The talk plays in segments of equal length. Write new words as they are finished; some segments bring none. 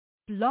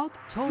Blog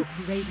Talk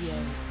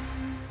Radio.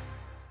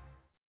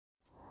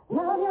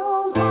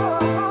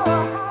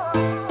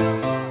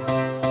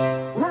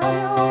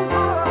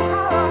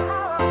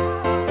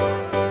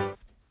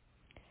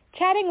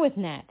 Chatting with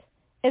Nat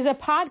is a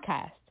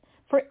podcast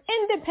for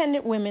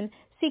independent women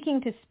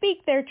seeking to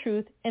speak their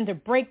truth and to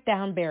break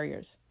down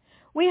barriers.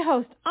 We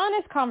host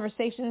honest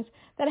conversations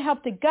that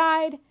help to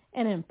guide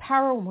and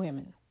empower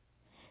women.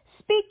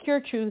 Speak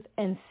your truth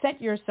and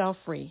set yourself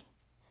free.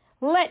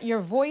 Let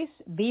your voice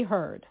be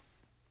heard.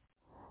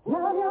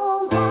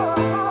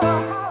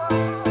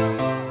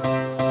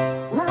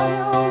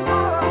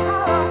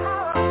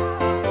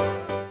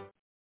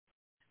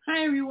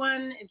 Hi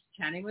everyone, it's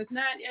Chatting with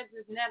Nat. Yes,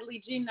 it's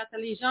Natalie Jean.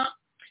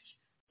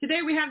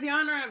 Today we have the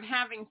honor of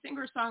having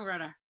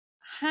singer-songwriter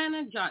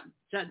Hannah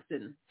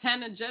Judson.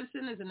 Hannah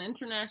Judson is an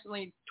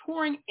internationally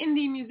touring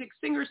indie music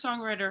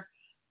singer-songwriter.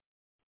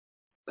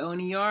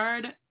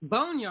 Boneyard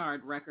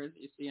Records.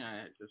 You see,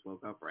 I just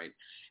woke up right.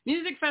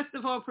 Music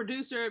festival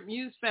producer,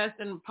 MuseFest,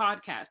 and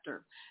podcaster.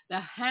 The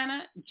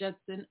Hannah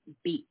Judson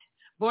Beat.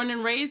 Born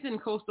and raised in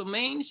coastal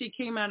Maine, she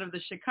came out of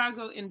the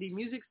Chicago indie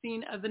music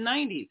scene of the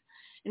 90s.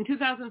 In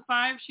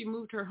 2005, she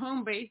moved her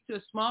home base to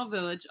a small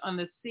village on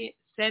the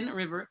Seine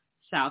River,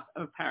 south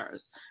of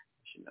Paris. I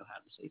should know how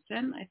to say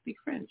Seine. I speak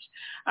French.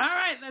 All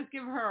right, let's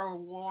give her a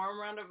warm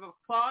round of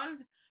applause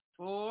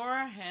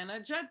for Hannah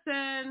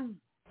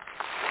Judson.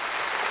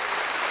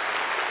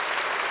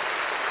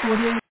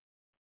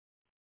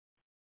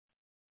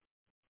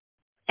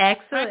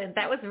 Excellent.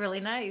 That was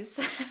really nice.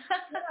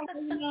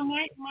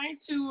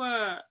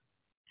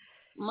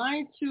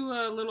 My two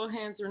little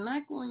hands are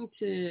not going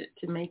to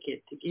make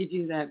it to give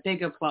you that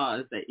big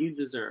applause that you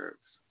deserve.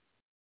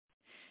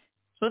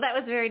 Well, that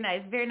was very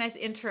nice. Very nice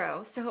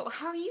intro. So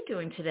how are you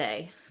doing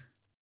today?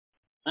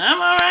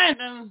 I'm all right.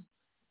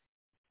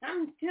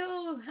 I'm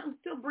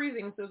still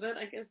breathing, so that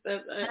I guess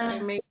that I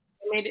made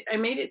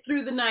it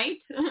through the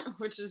night,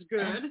 which is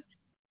good.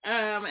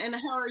 And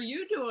how are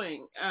you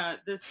doing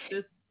this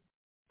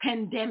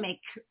pandemic,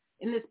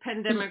 in this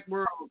pandemic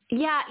world?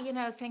 Yeah,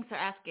 thanks for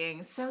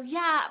asking. So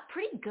yeah,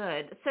 pretty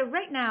good. So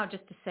right now,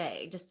 just to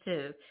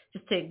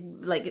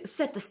like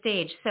set the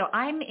stage. So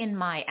I'm in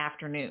my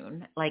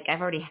afternoon. Like I've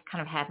already kind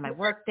of had my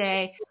work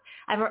day.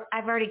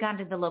 I've already gone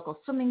to the local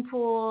swimming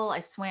pool.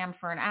 I swam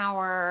for an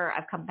hour.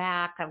 I've come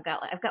back. I've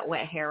got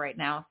wet hair right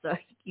now, so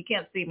you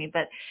can't see me,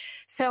 but.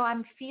 So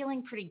I'm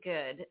feeling pretty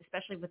good,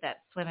 especially with that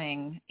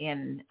swimming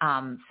in.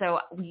 So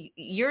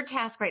your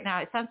task right now,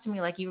 it sounds to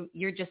me like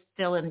you're just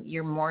still in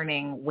your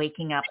morning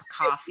waking up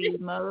coffee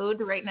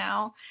mode right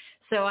now.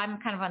 So I'm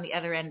kind of on the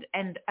other end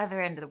of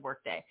the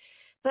workday.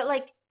 But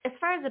like as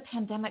far as the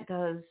pandemic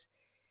goes,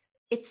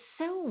 it's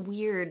so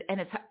weird,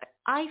 and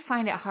I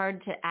find it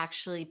hard to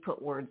actually put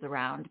words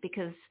around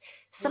because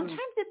sometimes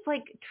it's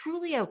like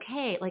truly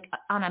okay. Like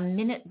on a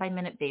minute by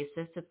minute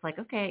basis, it's like,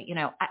 okay,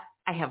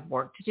 I have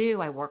work to do.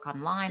 I work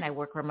online. I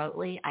work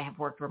remotely. I have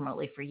worked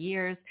remotely for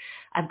years.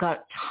 I've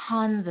got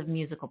tons of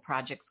musical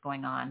projects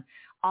going on,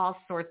 all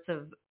sorts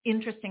of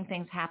interesting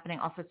things happening,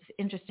 all sorts of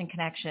interesting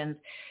connections.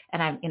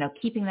 And I'm,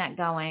 keeping that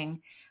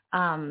going.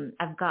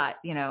 I've got,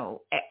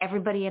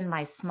 everybody in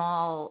my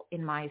small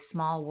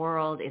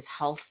world is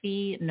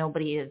healthy.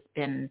 Nobody has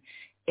been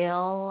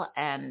ill,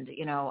 and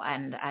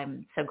and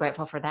I'm so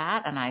grateful for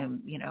that, and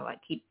I'm I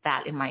keep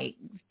that in my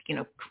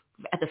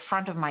at the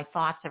front of my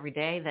thoughts every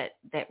day,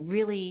 that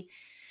really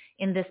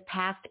in this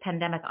past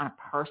pandemic on a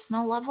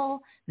personal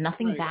level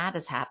nothing bad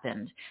has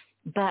happened,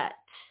 but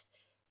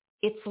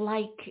it's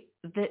like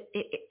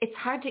it's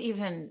hard to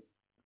even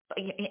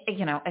I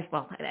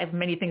have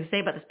many things to say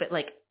about this, but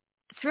like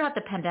throughout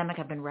the pandemic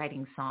I've been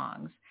writing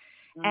songs,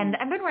 and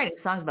I've been writing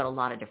songs about a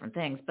lot of different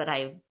things, but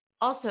I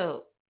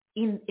also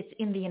it's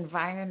in the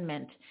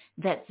environment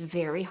that's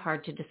very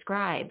hard to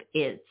describe.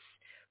 It's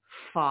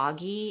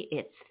foggy,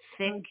 it's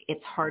thick,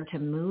 it's hard to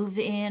move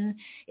in,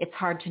 it's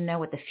hard to know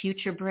what the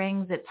future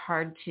brings, it's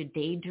hard to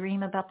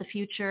daydream about the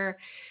future.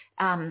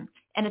 And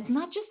it's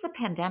not just the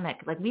pandemic.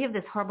 Like we have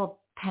this horrible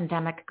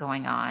pandemic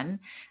going on.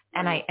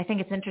 And I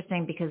think it's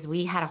interesting because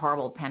we had a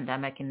horrible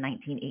pandemic in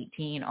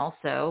 1918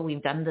 also.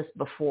 We've done this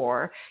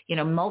before,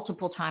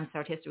 multiple times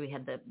throughout history. We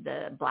had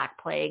the Black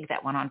Plague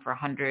that went on for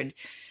 100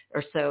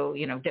 or so,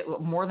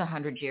 more than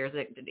 100 years.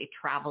 It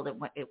traveled,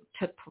 it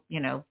took,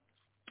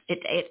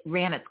 it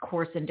ran its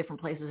course in different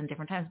places and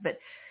different times. But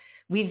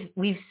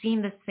we've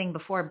seen this thing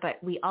before,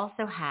 but we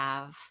also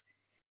have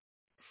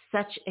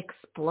such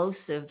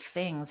explosive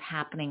things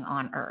happening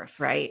on Earth,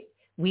 right?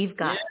 We've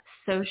got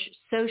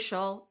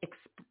social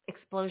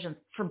explosions,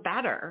 for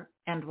better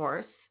and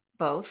worse,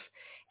 both.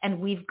 And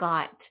we've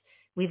got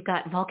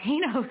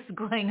volcanoes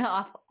going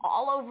off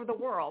all over the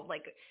world.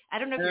 Like, I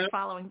don't know if you're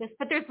following this,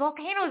 but there's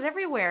volcanoes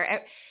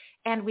everywhere.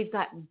 And we've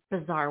got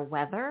bizarre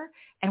weather,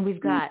 and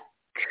we've got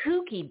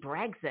kooky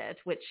Brexit,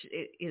 which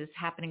is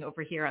happening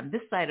over here on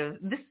this side of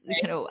this,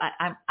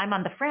 I'm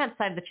on the France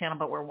side of the channel,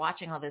 but we're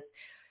watching all this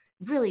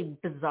really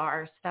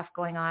bizarre stuff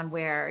going on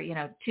where,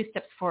 2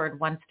 steps forward,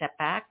 1 step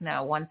back.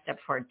 No, 1 step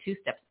forward, 2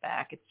 steps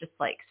back. It's just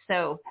like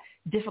so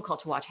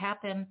difficult to watch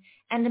happen.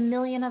 And a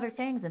million other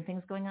things, and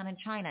things going on in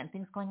China, and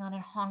things going on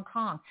in Hong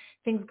Kong,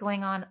 things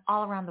going on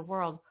all around the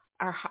world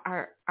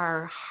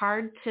are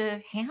hard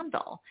to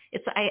handle.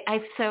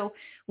 So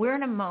we're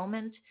in a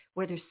moment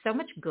where there's so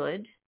much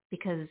good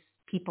because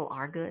people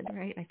are good,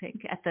 right? I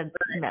think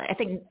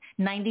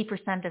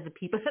 90% of the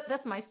people,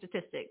 that's my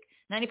statistic.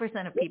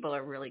 90% of people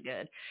are really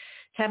good.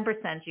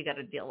 10% you got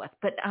to deal with.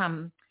 But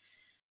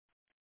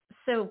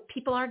so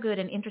people are good,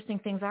 and interesting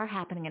things are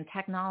happening, and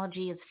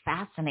technology is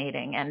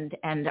fascinating,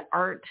 and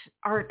art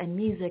and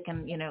music,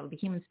 and the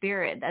human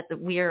spirit. That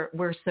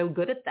we're so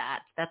good at that.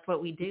 That's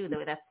what we do.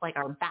 That's like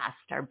our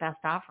best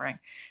offering.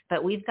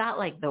 But we've got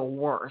like the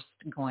worst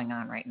going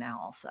on right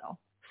now also.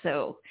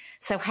 So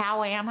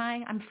how am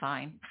I? I'm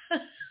fine. In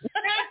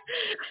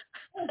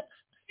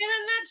a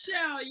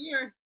nutshell,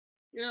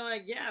 you're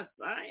like, yes,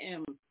 I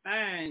am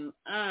fine.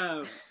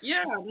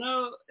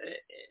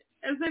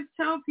 As I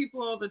tell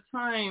people all the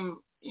time,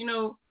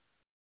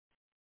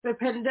 the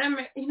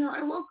pandemic,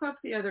 I woke up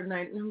the other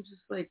night and I'm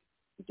just like,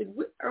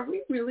 are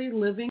we really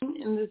living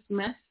in this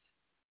mess?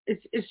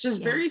 It's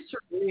just very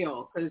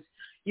surreal, because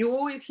you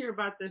always hear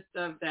about this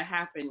stuff that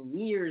happened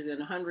years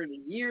and hundreds of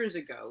years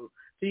ago.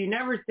 So you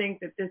never think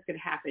that this could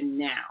happen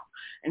now.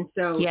 And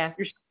so you're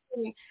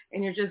sitting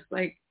and you're just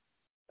like,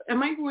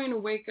 am I going to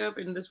wake up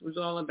and this was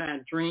all a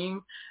bad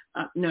dream?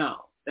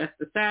 No, that's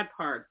the sad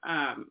part.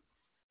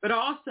 But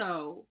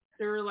also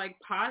there were like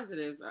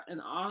positive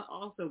and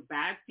also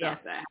bad stuff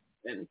that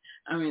happened.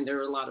 I mean, there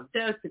were a lot of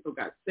deaths. People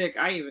got sick.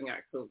 I even got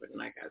COVID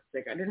and I got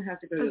sick. I didn't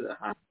have to go to the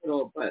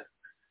hospital, but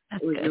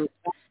it was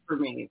bad for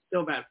me.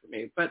 Still bad for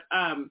me. But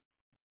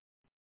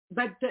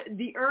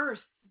the earth,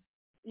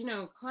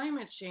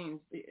 climate change.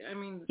 The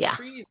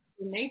trees,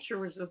 the nature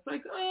was just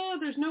like, oh,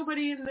 there's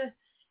nobody in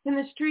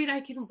the street. I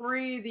can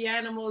breathe. The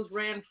animals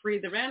ran free.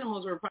 The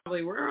animals were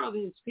probably, where are all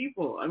these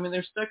people? I mean,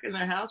 they're stuck in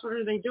their house. What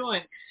are they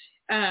doing?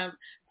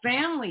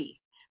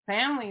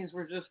 Families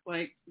were just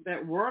like,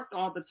 that worked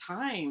all the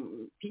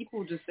time.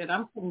 People just said,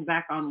 I'm putting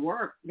back on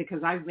work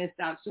because I've missed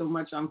out so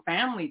much on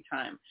family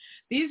time.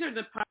 These are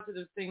the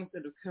positive things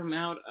that have come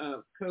out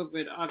of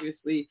COVID,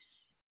 obviously,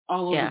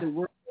 all over the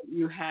world.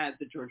 You had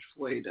the George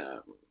Floyd,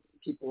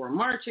 people were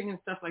marching and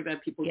stuff like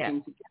that. People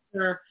came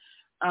together.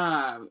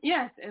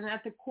 Yes, and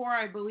at the core,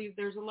 I believe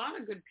there's a lot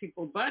of good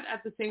people. But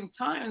at the same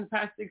time, in the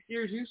past 6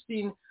 years, you've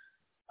seen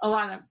a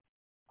lot of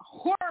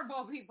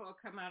horrible people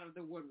come out of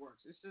the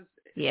woodworks. It's just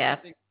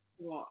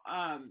cool.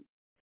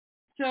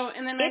 So,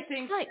 and then I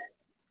think,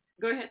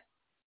 go ahead.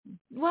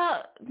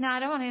 Well, no, I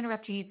don't want to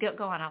interrupt you.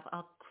 Go on.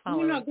 I'll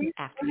follow after you.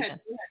 Go ahead.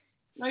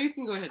 No, you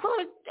can go ahead. Well,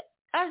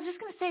 I was just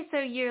going to say, so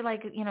you're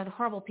like, the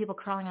horrible people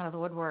crawling out of the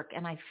woodwork,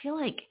 and I feel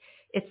like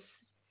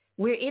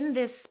we're in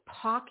this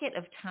pocket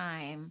of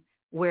time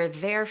where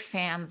their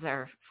fans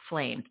are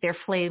flamed. Their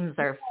flames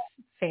are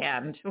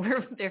fanned.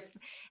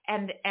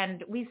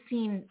 And we've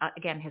seen,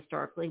 again,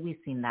 historically, we've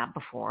seen that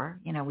before.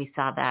 We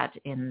saw that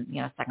in,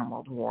 Second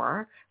World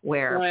War,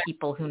 where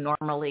people who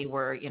normally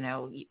were,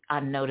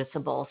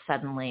 unnoticeable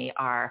suddenly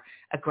are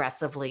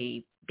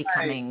aggressively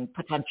becoming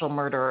potential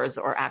murderers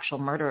or actual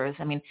murderers.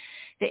 I mean,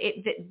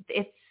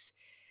 it's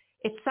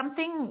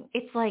something,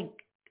 it's like,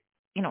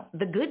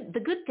 the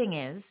good thing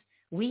is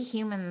we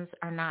humans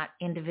are not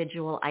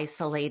individual,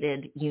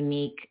 isolated,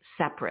 unique,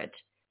 separate.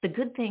 The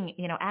good thing,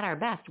 at our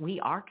best, we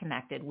are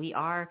connected. We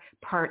are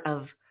part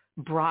of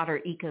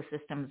broader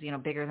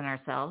ecosystems, bigger than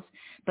ourselves.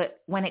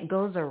 But when it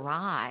goes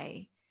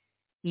awry,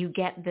 you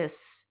get this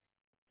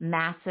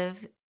massive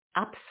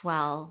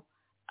upswell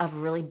of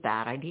really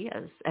bad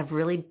ideas, of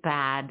really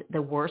bad,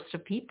 the worst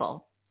of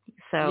people.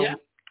 So,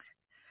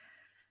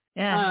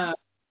 I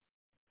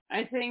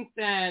think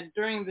that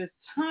during this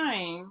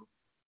time,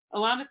 a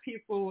lot of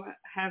people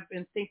have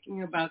been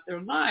thinking about their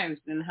lives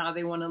and how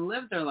they want to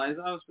live their lives.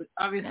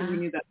 Obviously, we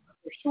knew that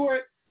was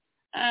short.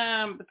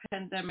 The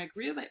pandemic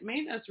really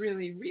made us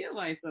really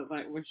realize that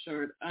life was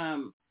short.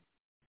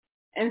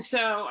 And so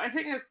I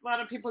think a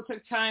lot of people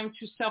took time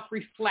to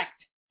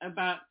self-reflect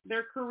about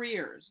their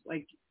careers.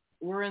 Like,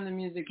 we're in the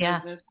music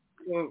business,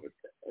 so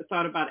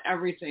thought about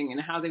everything and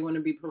how they want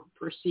to be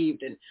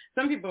perceived. And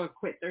some people have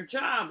quit their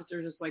jobs.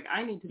 They're just like,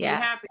 I need to be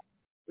happy,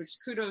 which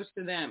kudos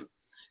to them.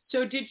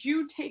 So did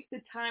you take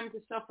the time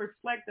to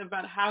self-reflect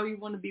about how you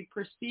want to be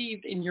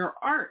perceived in your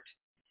art?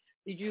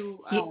 Did you,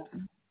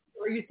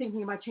 are you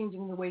thinking about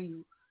changing the way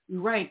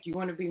you write? Do you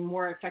want to be a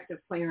more effective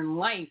player in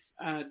life?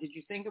 Did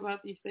you think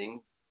about these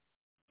things?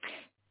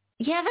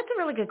 Yeah, that's a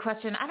really good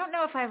question. I don't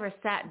know if I ever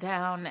sat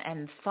down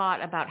and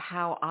thought about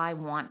how I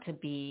want to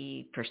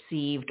be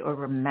perceived or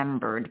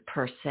remembered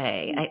per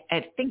se.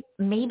 I think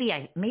maybe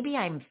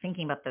I'm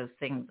thinking about those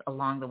things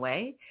along the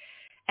way,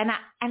 and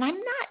I'm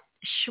not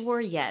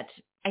sure yet.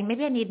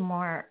 Maybe I need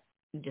more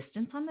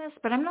distance on this,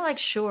 but I'm not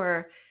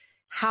sure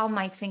how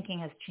my thinking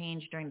has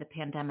changed during the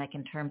pandemic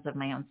in terms of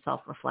my own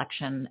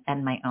self-reflection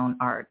and my own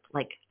art.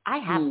 Like, I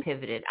have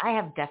pivoted. I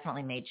have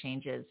definitely made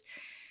changes.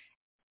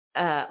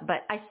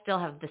 but I still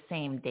have the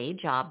same day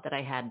job that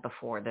I had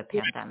before the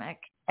pandemic.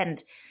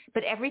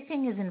 But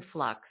everything is in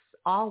flux.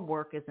 All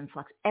work is in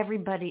flux.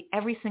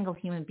 Every single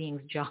human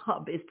being's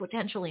job is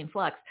potentially in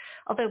flux.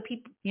 Although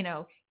people,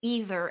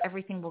 either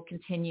everything will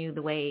continue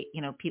the way,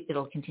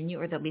 it'll continue,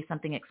 or there'll be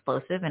something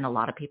explosive and a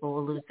lot of people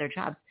will lose their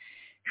jobs.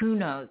 Who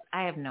knows?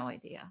 I have no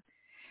idea.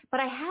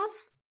 But I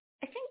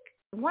think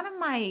one of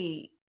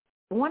my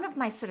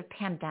sort of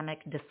pandemic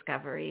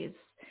discoveries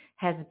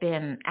has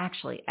been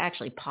actually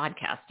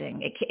podcasting.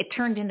 It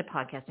turned into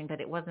podcasting, but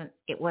it wasn't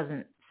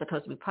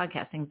supposed to be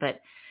podcasting.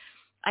 But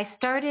I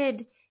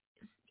started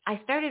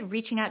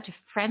reaching out to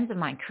friends of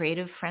mine,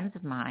 creative friends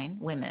of mine,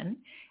 women,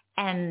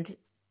 and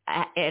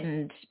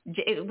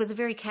it was a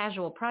very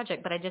casual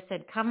project. But I just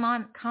said, come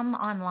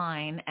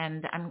online,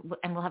 and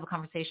we'll have a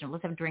conversation.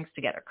 Let's have drinks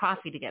together,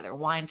 coffee together,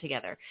 wine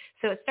together.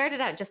 So it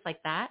started out just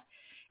like that,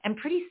 and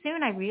pretty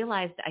soon I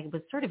realized I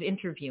was sort of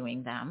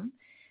interviewing them.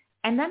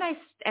 And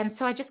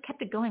so I just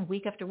kept it going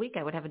week after week.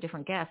 I would have a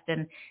different guest.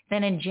 And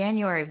then in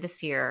January of this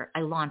year,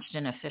 I launched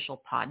an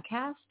official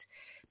podcast.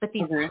 But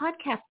these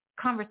podcast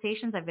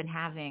conversations I've been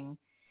having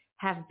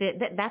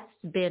that's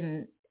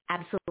been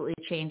absolutely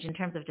changed in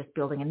terms of just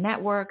building a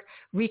network,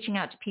 reaching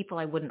out to people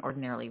I wouldn't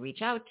ordinarily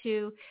reach out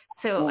to.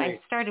 So I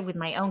started with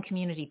my own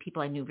community,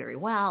 people I knew very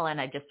well,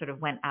 and I just sort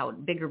of went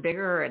out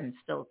bigger and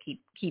still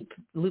keep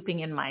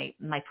looping in my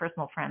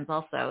personal friends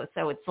also.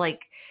 So it's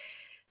like,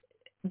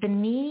 the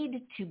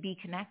need to be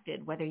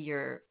connected, whether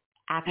you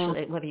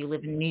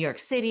live in New York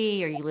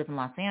City or you live in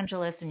Los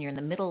Angeles and you're in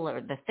the middle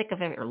or the thick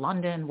of it, or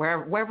London,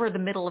 wherever the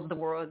middle of the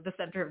world, the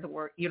center of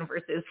the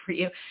universe is for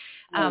you.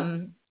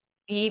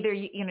 Either,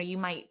 you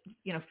might,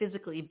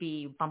 physically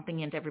be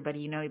bumping into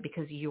everybody,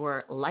 because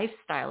your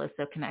lifestyle is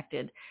so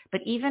connected. But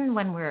even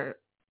when we're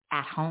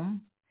at home,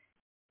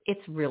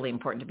 it's really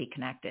important to be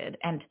connected.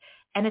 And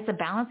it's a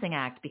balancing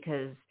act,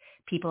 because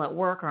people at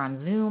work are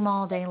on Zoom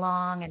all day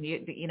long,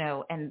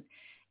 and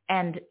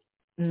and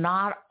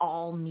not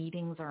all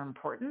meetings are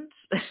important,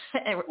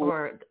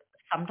 or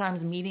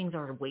sometimes meetings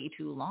are way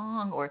too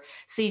long, or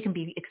so you can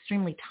be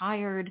extremely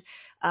tired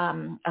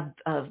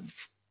of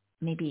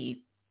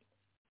maybe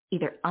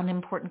either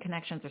unimportant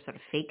connections or sort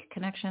of fake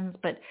connections.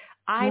 But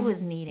I was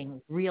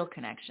needing real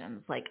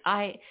connections.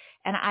 I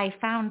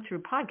found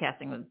through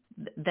podcasting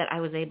that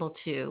I was able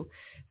to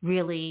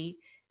really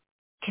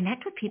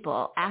connect with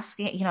people,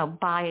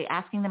 by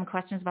asking them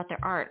questions about their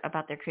art,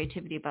 about their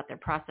creativity, about their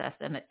process,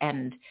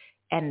 and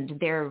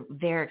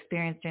their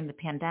experience during the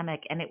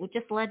pandemic. And it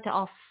just led to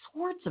all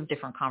sorts of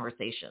different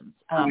conversations,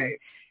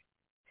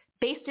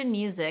 based in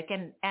music,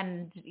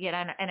 I'm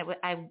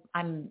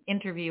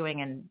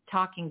interviewing and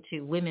talking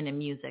to women in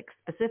music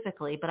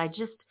specifically, but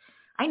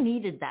I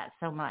needed that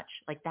so much,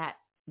 like that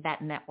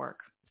network.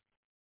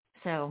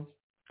 So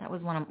that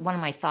was one of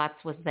my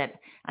thoughts, was that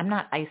I'm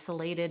not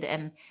isolated,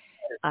 and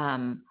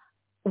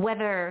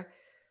whether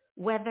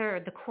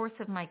the course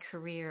of my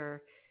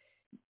career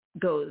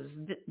goes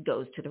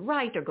to the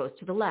right or goes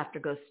to the left or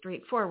goes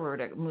straight forward,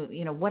 or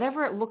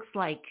whatever it looks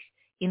like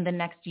in the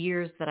next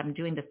years that I'm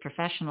doing this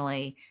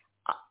professionally,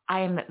 I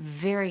am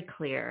very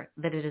clear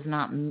that it is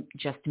not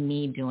just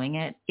me doing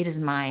it. It is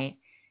my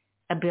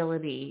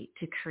ability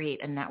to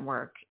create a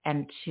network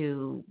and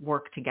to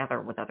work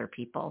together with other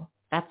people.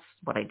 That's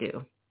what I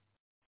do.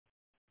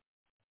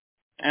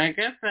 I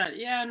guess that,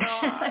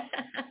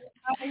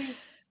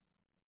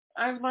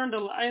 I've learned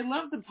I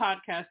love the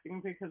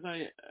podcasting, because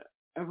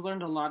I've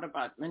learned a lot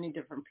about many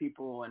different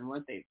people and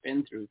what they've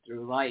been through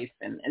life,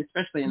 and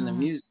especially in the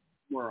music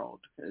world,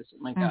 because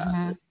my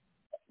God,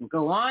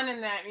 go on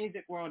in that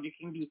music world. You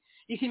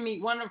can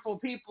meet wonderful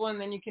people, and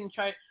then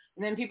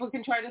people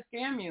can try to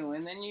scam you,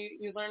 and then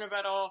you learn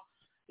about all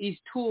these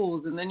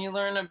tools, and then you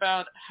learn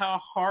about how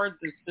hard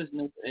this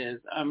business is.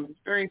 It's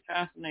very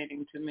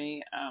fascinating to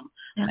me,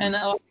 and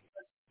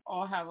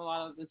all have a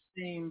lot of the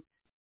same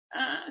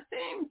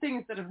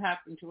things that have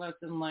happened to us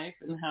in life,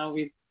 and how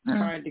we've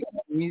tried to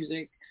get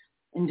music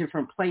in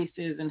different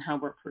places, and how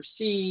we're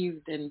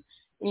perceived, and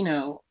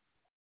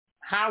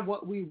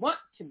what we want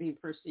to be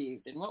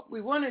perceived, and what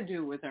we want to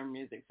do with our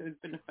music. So it's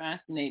been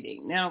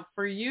fascinating. Now,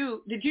 for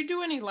you, did you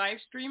do any live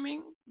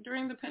streaming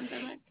during the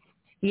pandemic?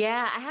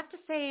 Yeah, I have to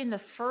say, in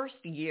the first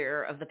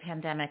year of the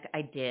pandemic,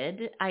 I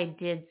did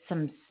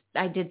some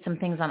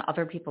things on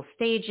other people's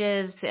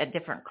stages at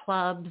different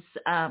clubs,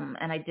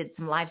 and I did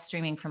some live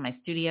streaming from my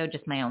studio,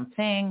 just my own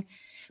thing.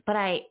 But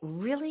I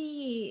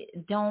really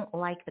don't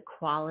like the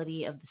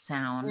quality of the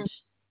sound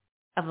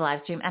of the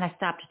live stream, and I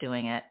stopped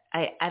doing it.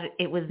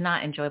 It was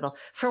not enjoyable.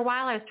 For a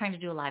while, I was trying to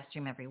do a live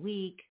stream every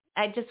week.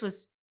 I just was,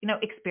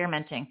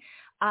 experimenting.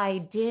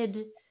 I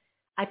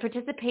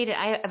participated.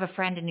 I have a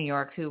friend in New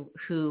York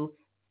who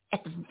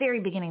at the very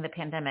beginning of the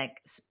pandemic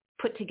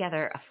put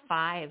together a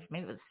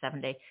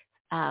 7-day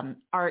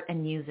art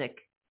and music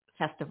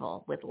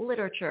festival with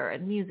literature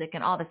and music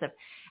and all this stuff.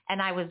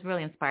 And I was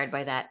really inspired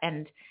by that.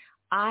 And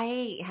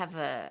I have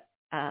a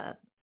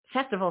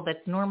festival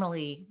that's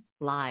normally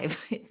live.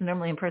 It's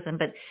normally in person.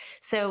 But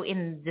so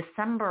in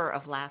December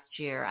of last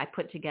year, I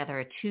put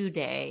together a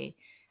 2-day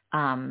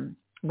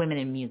Women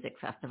in Music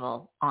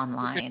Festival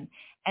online.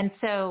 And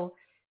so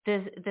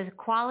the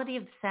quality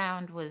of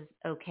sound was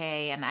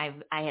okay, and I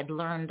had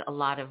learned a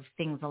lot of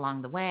things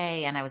along the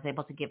way, and I was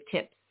able to give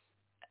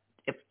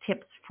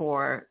tips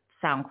for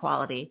sound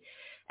quality.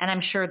 And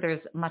I'm sure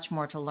there's much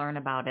more to learn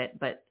about it,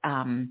 but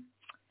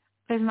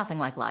there's nothing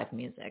like live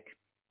music.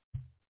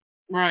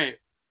 Right.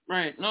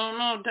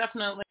 No,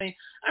 definitely.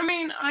 I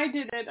mean, I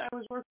did it. I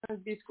was working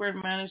with B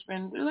Squared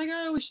Management. They're like,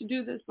 oh, we should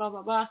do this, blah,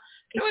 blah, blah.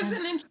 It was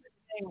an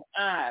interesting,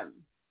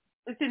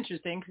 it's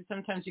interesting because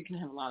sometimes you can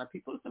have a lot of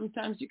people.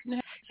 Sometimes you can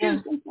have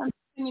two. Sometimes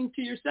singing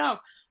to yourself,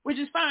 which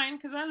is fine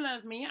because I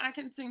love me. I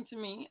can sing to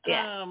me.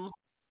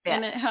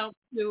 And it helps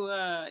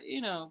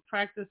to,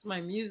 practice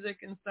my music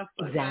and stuff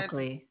like that.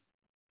 Exactly.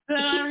 So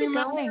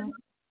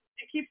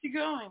it keeps you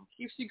going. It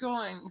keeps you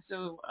going.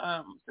 So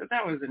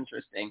that was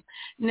interesting.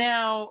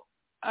 Now,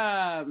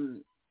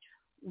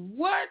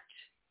 what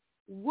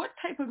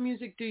type of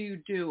music do you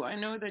do? I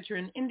know that you're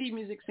an indie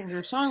music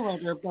singer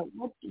songwriter, but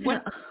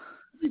what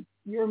is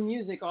your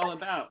music all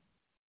about?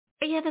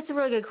 Yeah, that's a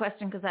really good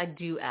question because I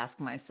do ask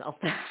myself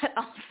that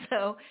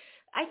also.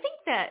 I think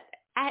that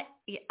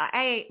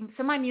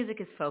so my music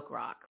is folk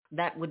rock.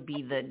 That would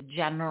be the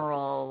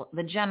general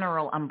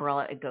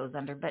umbrella it goes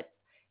under, but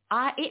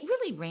it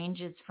really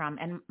ranges from,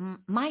 and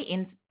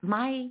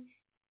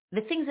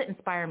the things that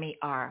inspire me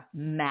are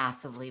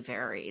massively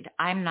varied.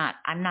 I'm not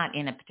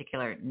in a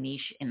particular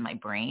niche in my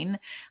brain.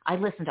 I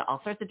listen to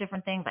all sorts of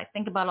different things. I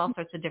think about all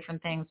sorts of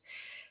different things,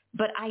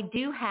 but I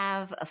do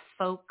have a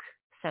folk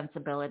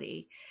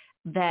sensibility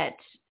that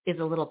is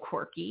a little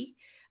quirky.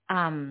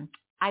 But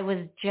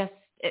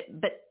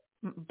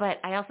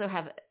I also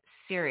have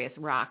serious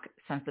rock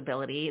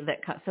sensibility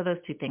so those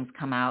two things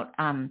come out.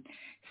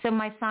 So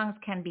my songs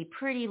can be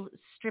pretty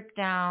stripped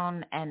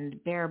down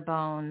and bare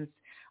bones,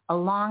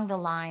 along the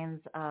lines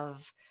of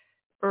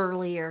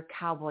earlier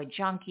Cowboy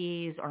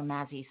Junkies or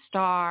Mazzy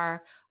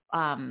Star,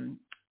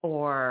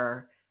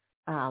 or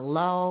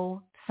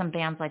Low, some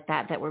bands like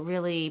that were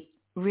really,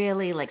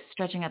 really like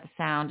stretching out the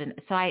sound. And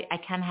so I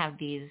can have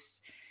these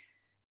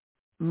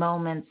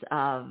moments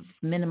of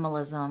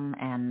minimalism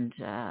and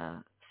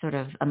sort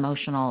of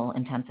emotional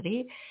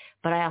intensity,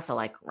 but I also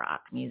like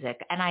rock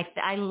music. And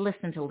I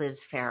listen to Liz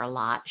Phair a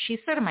lot. She's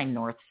sort of my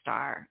North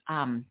Star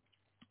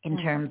in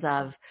terms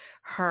of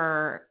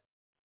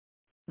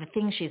the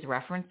things she's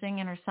referencing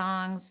in her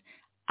songs.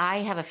 I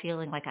have a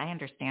feeling like I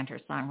understand her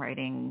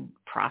songwriting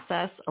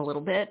process a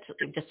little bit,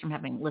 just from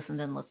having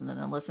listened.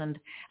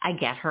 I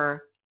get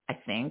her, I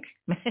think,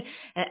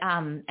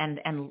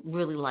 and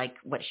really like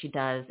what she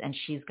does. And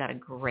she's got a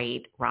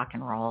great rock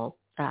and roll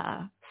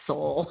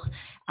soul,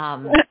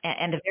 and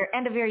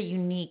a very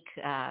unique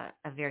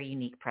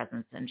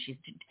presence. And she's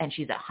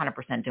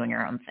 100% doing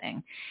her own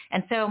thing.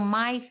 And so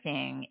my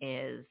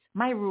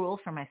rule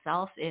for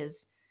myself is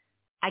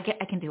I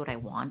can do what I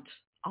want.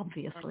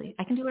 Obviously,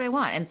 I can do what I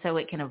want, and so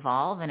it can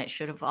evolve, and it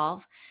should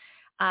evolve.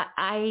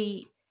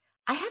 I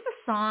have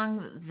a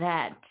song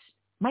that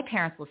my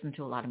parents listened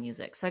to a lot of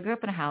music, so I grew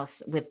up in a house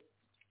with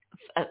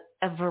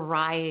a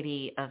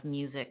variety of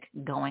music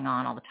going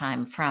on all the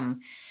time,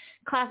 from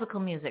classical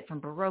music, from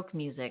Baroque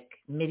music,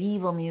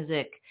 medieval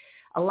music,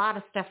 a lot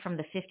of stuff from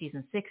the 50s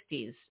and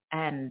 60s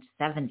and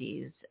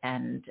 70s,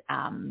 and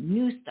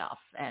new stuff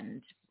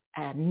and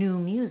new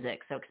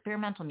music, so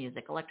experimental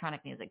music,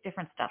 electronic music,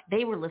 different stuff.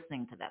 They were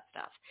listening to that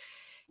stuff.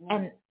 Yeah.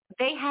 And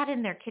they had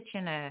in their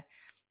kitchen a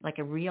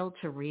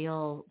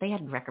reel-to-reel. They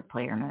had a record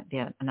player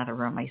in another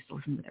room. I used to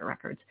listen to their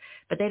records.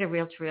 But they had a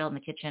reel-to-reel in the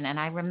kitchen. And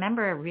I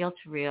remember a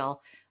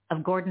reel-to-reel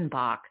of Gordon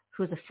Bach,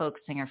 who's a folk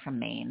singer from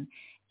Maine.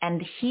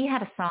 And he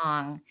had a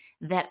song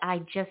that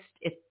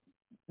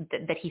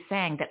that he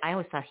sang that I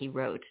always thought he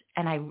wrote.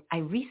 And I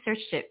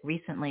researched it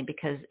recently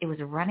because it was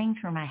running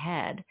through my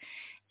head.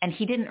 And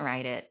he didn't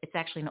write it. It's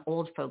actually an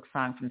old folk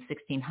song from the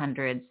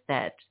 1600s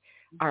that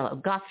Arlo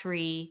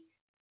Guthrie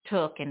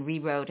took and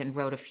rewrote and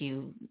wrote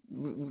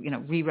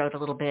rewrote a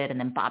little bit. And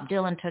then Bob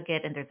Dylan took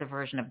it. And there's a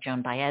version of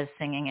Joan Baez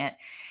singing it.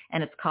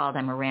 And it's called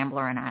I'm a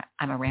Rambler and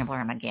I'm a Rambler,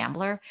 I'm a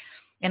Gambler.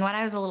 And when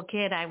I was a little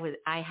kid,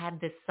 I had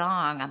this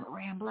song, I'm a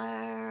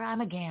rambler,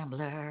 I'm a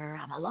gambler,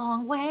 I'm a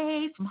long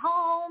way from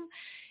home.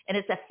 And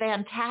it's a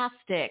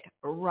fantastic,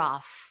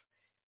 rough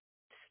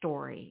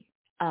story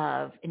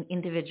of an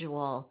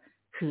individual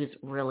who's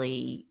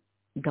really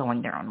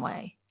going their own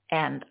way.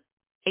 And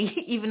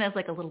even as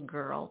like a little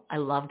girl, I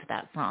loved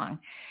that song.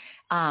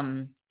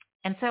 And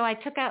so I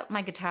took out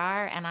my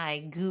guitar and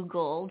I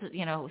Googled,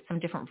 some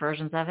different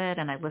versions of it.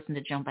 And I listened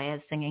to Joan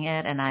Baez singing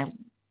it. And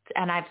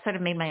I've sort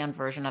of made my own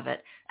version of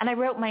it. And I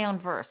wrote my own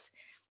verse.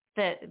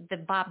 There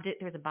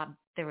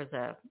was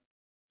a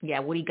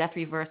Woody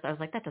Guthrie verse. I was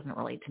like, that doesn't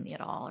relate to me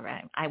at all. Or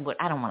I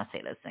don't want to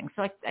say those things.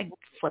 So I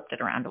flipped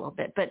it around a little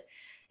bit, but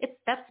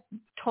that's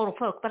total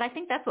folk. But I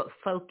think that's what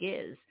folk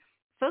is.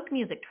 Folk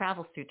music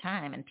travels through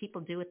time, and people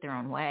do it their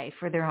own way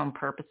for their own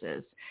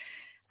purposes.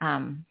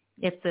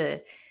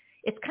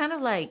 It's kind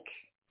of like,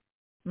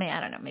 I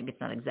don't know, maybe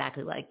it's not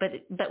exactly like,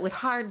 but with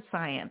hard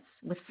science,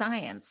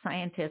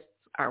 scientists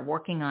are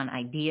working on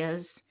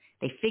ideas.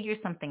 They figure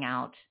something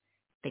out,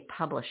 they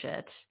publish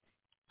it.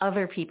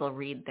 Other people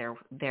read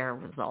their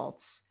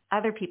results.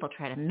 Other people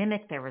try to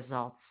mimic their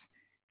results,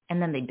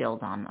 and then they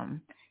build on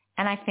them.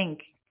 And I think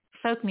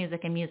folk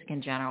music and music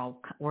in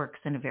general works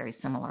in a very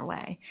similar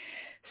way.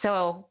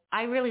 So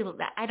I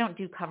don't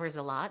do covers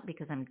a lot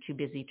because I'm too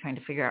busy trying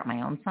to figure out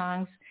my own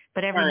songs.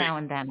 But every now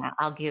and then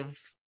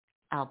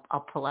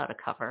I'll pull out a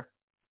cover.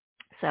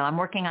 So I'm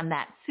working on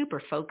that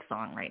super folk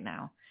song right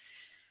now.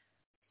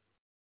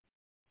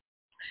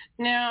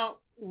 Now,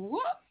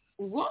 what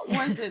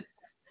was it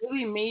that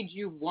really made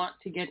you want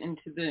to get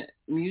into the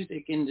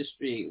music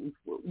industry?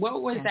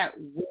 What was that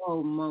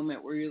whoa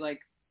moment where you're like,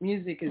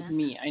 music is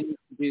me, I need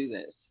to do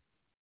this?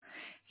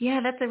 Yeah,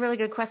 that's a really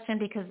good question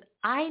because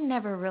I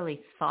never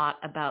really thought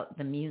about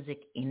the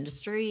music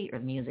industry or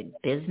music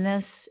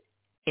business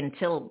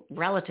until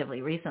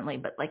relatively recently.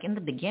 But like in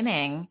the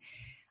beginning,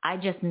 I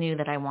just knew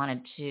that I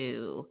wanted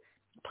to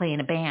play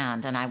in a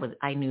band, and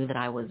I knew that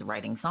I was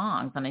writing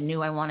songs, and I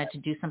knew I wanted to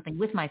do something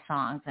with my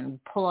songs and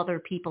pull other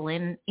people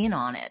in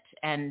on it.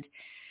 And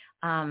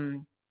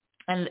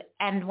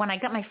when I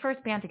got my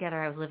first band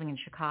together, I was living in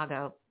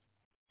Chicago,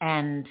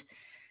 and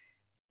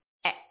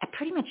I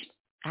pretty much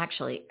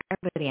actually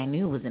everybody I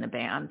knew was in a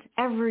band.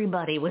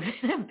 Everybody was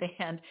in a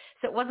band.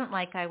 So it wasn't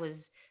like I was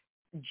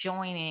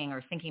joining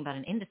or thinking about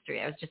an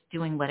industry. I was just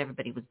doing what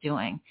everybody was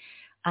doing.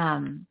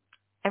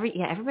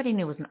 Everybody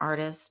knew was an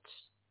artist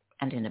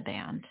and in a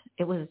band.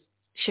 It was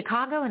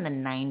Chicago in the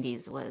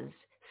 90s was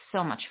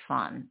so much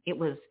fun. It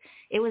was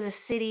a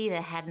city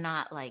that had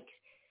not like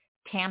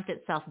tamped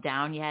itself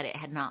down yet. It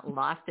had not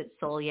lost its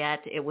soul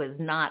yet. It was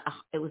not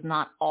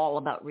all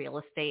about real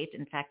estate.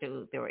 In fact,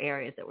 there were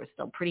areas that were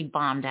still pretty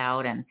bombed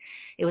out, and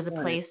it was a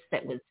place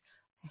that was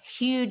a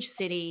huge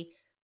city,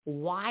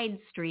 wide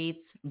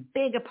streets,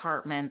 big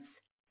apartments.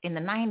 In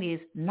the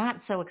 90s,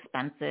 not so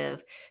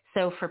expensive.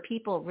 So for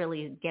people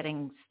really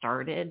getting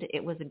started,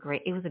 it was a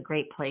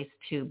great place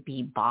to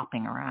be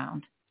bopping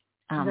around.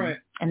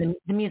 And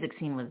the music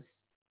scene was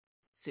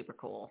super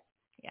cool.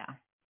 Yeah.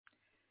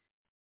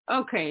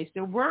 Okay,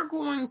 so we're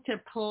going to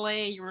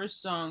play your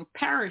song,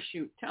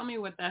 Parachute. Tell me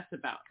what that's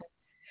about.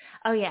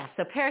 Oh, yeah,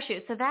 so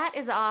Parachute. So that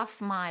is off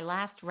my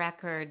last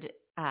record,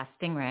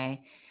 Stingray.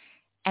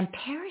 And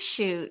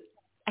Parachute,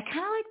 I kind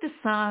of like the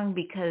song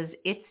because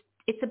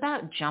it's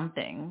about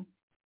jumping,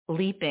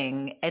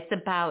 leaping. It's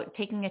about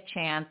taking a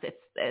chance.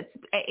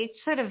 It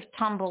sort of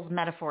tumbles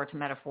metaphor to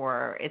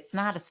metaphor. It's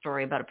not a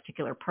story about a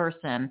particular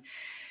person,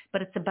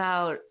 but it's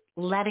about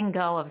letting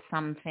go of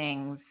some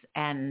things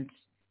and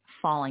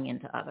falling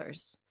into others.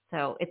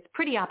 So it's a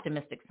pretty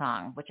optimistic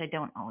song, which I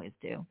don't always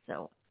do.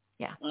 So,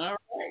 yeah. All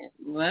right,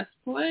 let's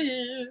play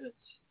it.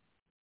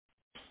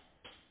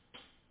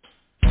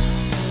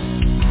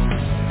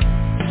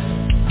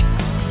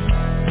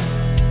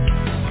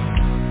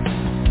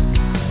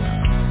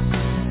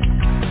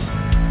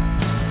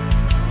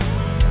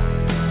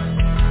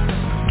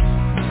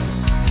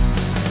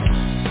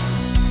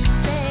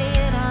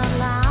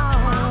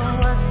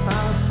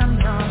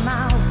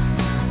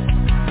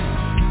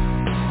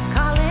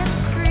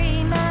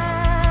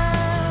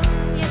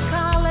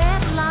 Call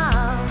it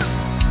love.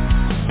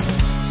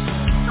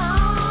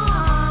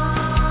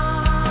 Oh.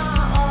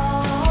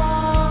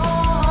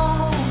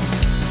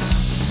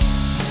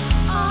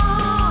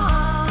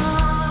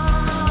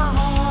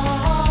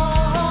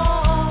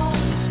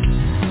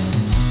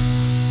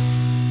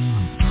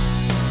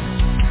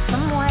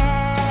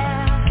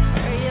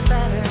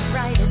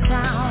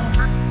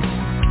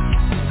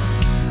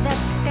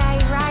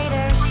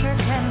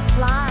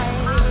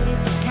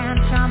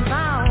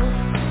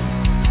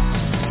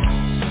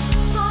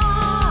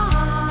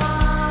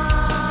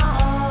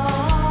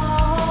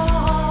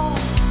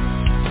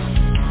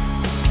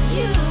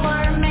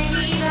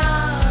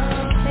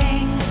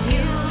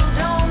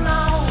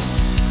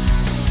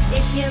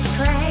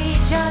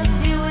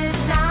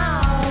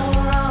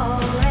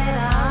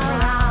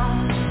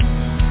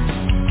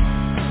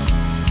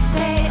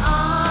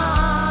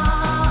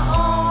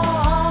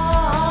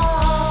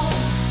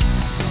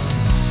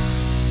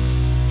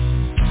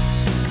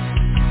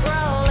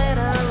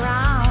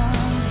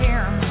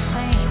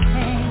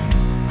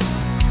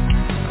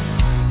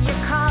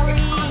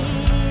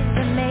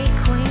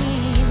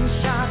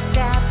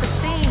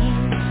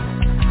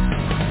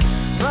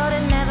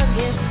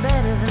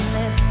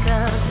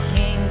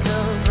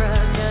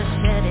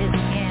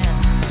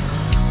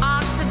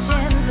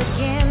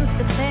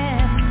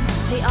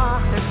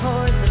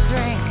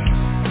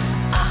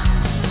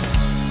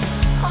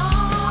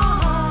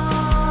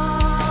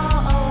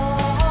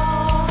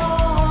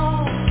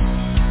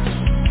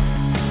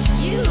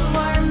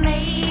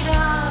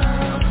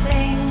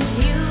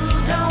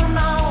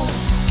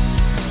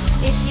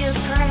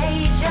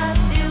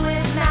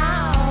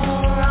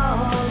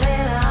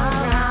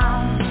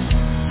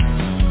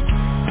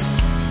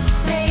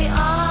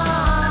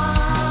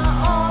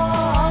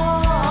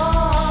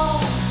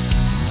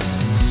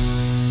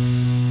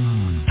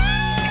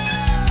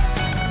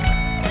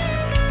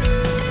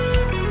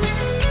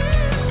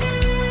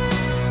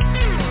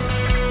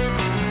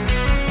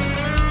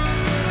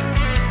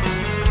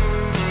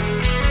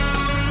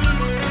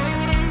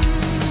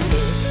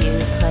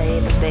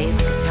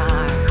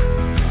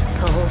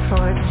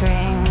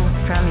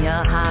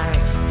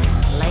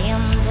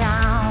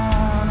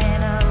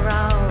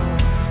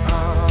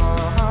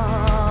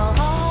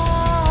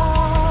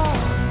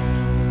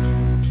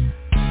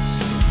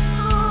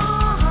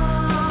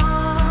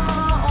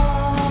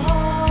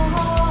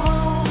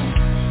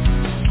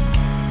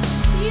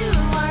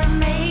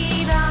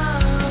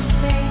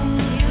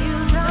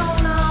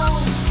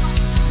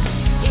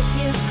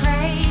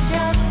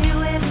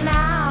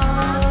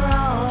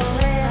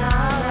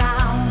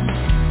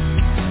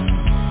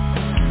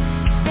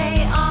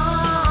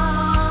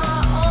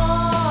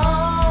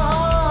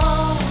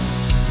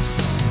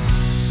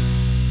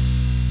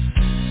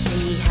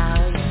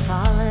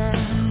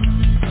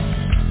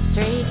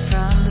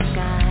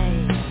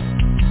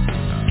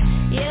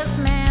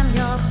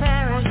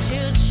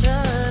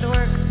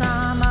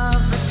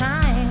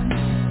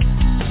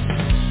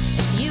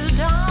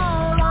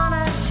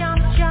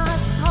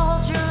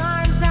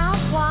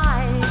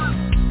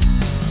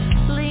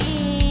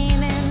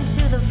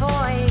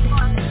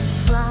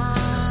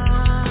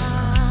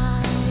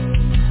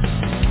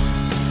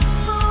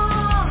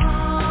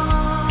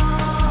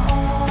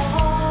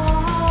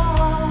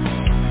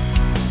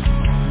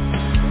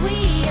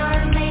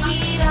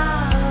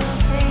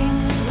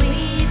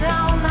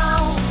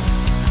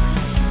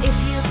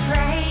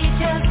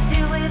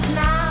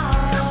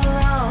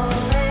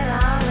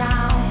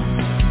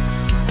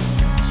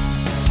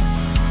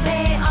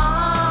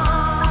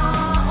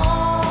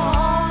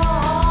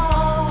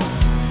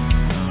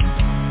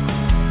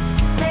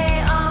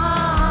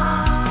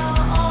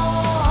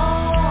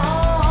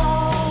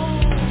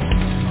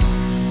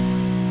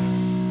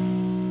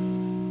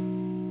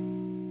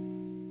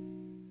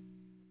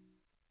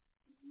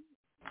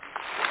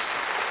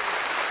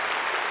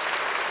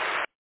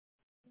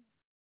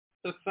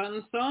 It's a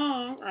fun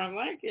song. I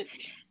like it.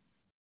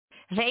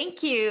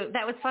 Thank you.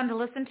 That was fun to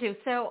listen to.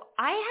 So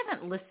I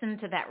haven't listened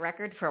to that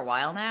record for a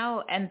while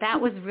now, and that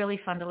was really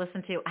fun to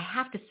listen to. I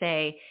have to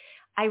say,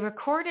 I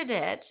recorded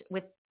it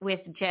with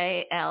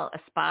J.L.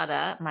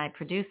 Espada, my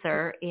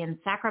producer, in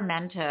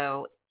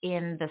Sacramento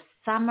in the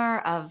summer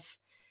of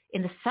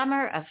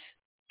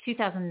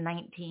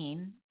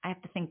 2019. I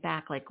have to think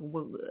back, like,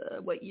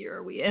 what year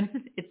are we in?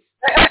 It's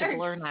a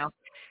blur now.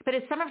 But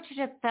it's summer of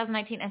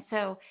 2019, and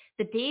so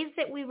the days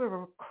that we were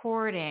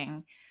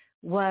recording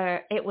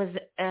it was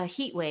a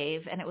heat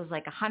wave, and it was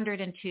like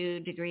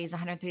 102 degrees,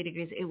 103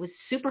 degrees. It was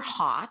super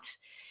hot.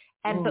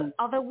 And but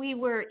although we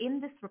were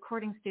in this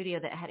recording studio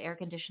that had air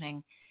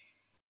conditioning,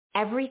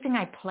 everything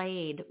I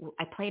played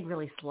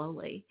really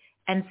slowly.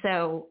 And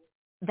so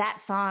that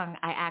song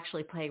I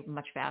actually played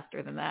much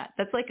faster than that.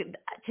 That's like,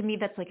 to me,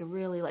 that's like a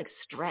really like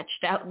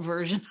stretched out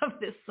version of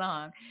this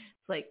song.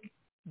 It's like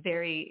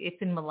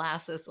it's in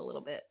molasses a little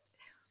bit.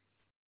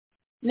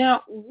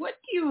 Now, what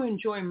do you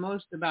enjoy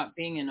most about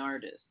being an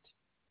artist?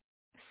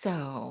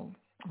 So,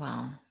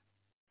 well,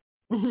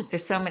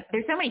 there's so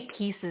many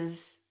pieces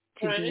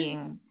to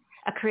being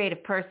a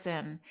creative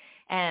person,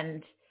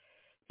 and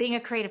being a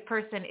creative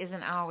person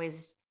isn't always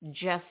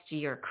just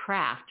your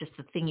craft, just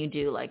the thing you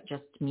do, like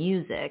just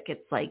music.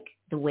 It's like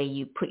the way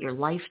you put your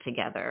life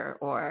together,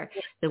 or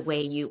the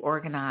way you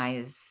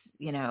organize,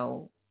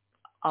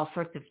 all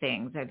sorts of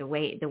things, or the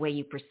way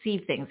you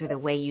perceive things, or the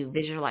way you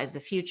visualize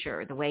the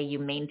future, the way you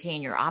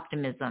maintain your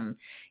optimism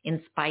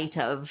in spite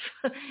of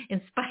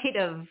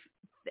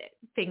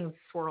things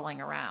swirling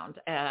around.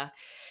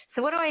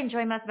 So what do I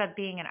enjoy most about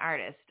being an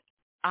artist?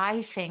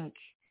 I think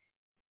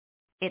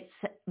it's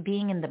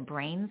being in the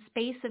brain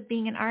space of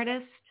being an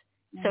artist.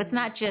 So it's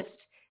not just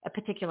a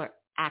particular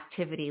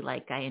activity.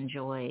 Like I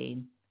enjoy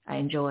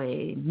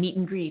meet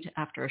and greet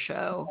after a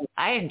show.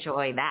 I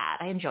enjoy that.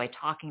 I enjoy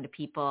talking to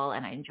people,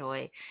 and I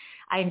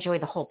enjoy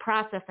the whole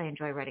process. I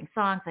enjoy writing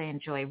songs. I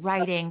enjoy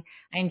writing.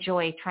 I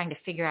enjoy trying to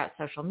figure out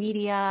social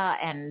media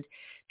and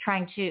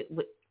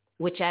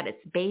which at its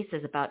base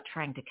is about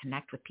trying to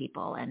connect with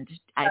people. And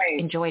I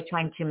enjoy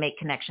trying to make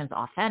connections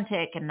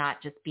authentic and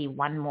not just be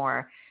one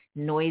more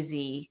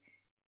noisy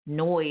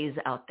noise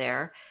out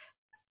there.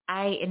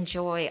 I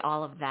enjoy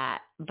all of that,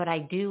 but I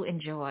do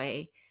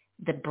enjoy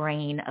the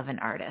brain of an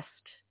artist,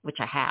 which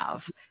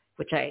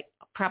I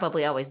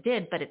probably always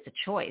did, but it's a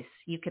choice.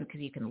 Because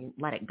you can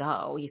let it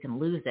go. You can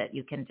lose it.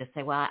 You can just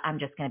say, well, I'm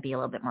just going to be a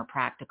little bit more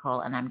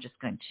practical, and I'm just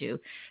going to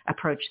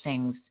approach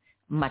things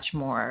much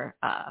more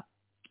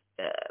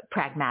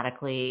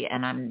pragmatically,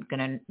 and I'm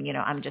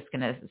just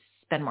going to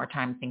spend more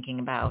time thinking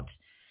about,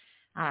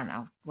 I don't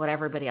know, what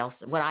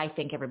I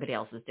think everybody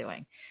else is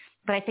doing.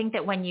 But I think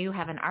that when you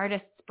have an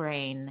artist's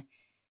brain,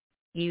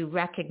 you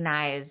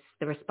recognize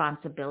the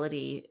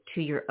responsibility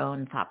to your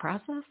own thought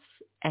process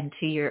and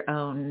to your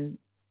own,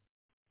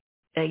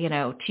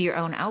 to your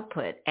own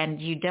output. And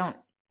you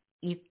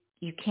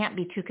can't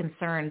be too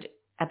concerned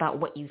about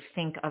what you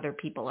think other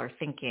people are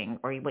thinking,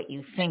 or what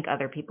you think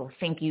other people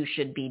think you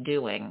should be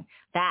doing.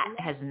 That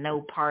has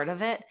no part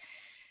of it.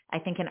 I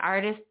think an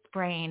artist's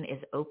brain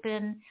is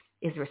open,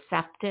 is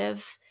receptive,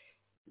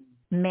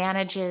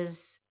 manages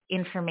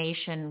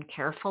information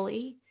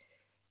carefully,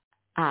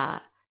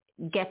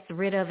 gets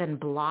rid of and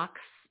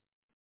blocks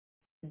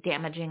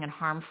damaging and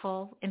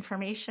harmful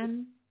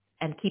information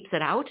and keeps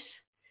it out.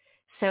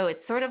 So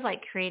it's sort of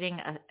like creating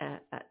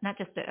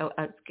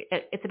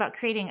it's about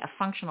creating a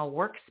functional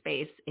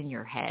workspace in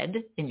your head,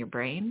 in your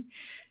brain.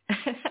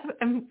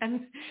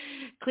 I'm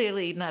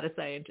clearly not a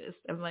scientist.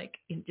 I'm like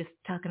just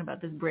talking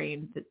about this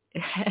brain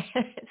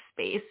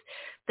space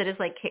that is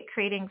like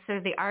creating.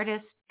 So the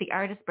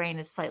artist brain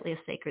is slightly a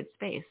sacred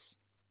space,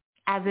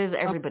 as is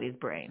everybody's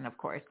brain, of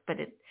course. But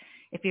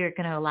if you're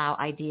going to allow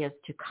ideas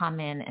to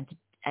come in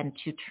and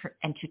to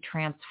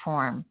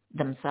transform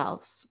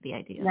themselves, the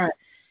ideas. Right.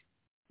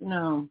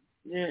 No,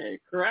 yeah,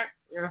 correct.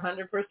 You're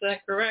 100%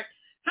 correct.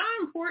 How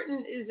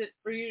important is it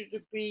for you to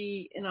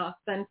be an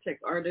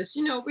authentic artist?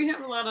 We have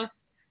a lot of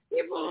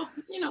people,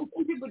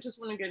 some people just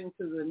want to get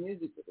into the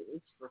music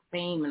business for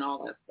fame and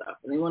all that stuff,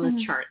 and they want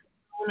to chart,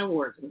 win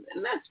awards,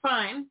 and that's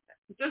fine.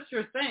 That's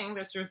your thing.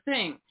 That's your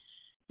thing.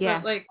 Yeah.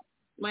 But like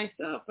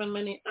myself and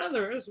many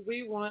others,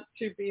 we want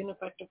to be an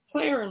effective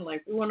player in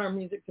life. We want our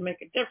music to make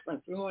a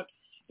difference. We want,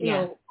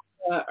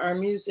 our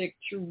music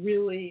to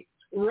really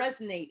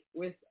resonate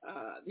with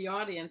the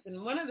audience.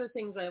 And one of the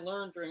things I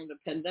learned during the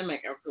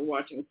pandemic, after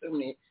watching so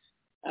many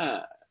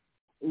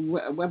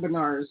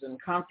webinars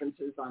and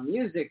conferences on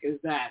music, is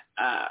that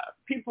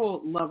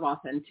people love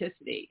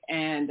authenticity.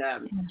 And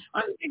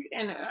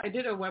I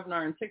did a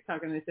webinar on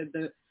TikTok, and they said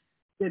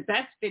the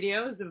best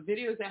videos, the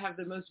videos that have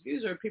the most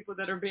views, are people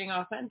that are being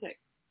authentic.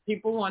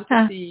 People want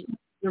to see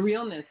the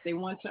realness. They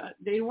want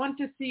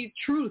to see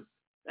truth.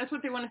 That's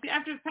what they want to see.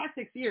 After the past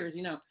 6 years,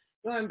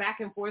 going back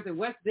and forth, and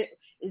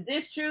is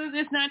this true,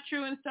 this not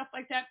true, and stuff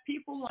like that.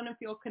 People want to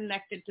feel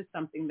connected to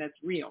something that's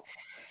real.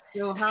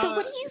 So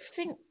what do you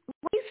think?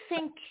 what do you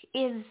think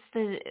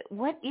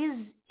what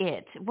is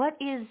it? What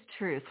is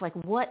truth? Like,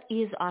 what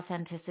is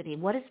authenticity?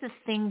 What is the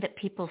thing that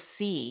people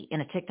see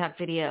in a TikTok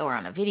video or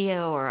on a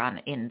video or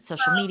in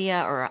social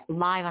media or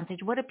live on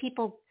stage? What are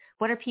people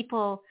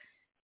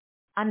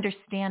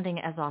understanding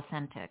as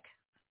authentic?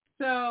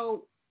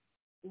 So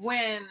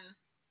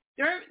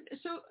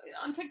so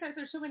on TikTok,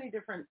 there's so many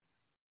different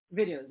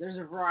videos. There's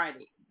a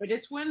variety, but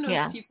it's when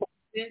those people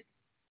sit.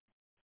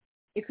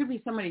 It could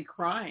be somebody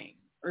crying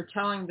or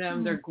telling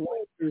them they're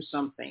going through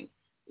something.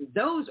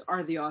 Those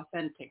are the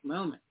authentic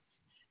moments.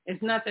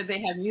 It's not that they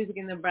have music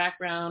in the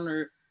background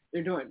or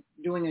they're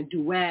doing a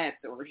duet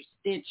or a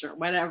stitch or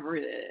whatever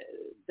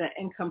that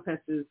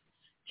encompasses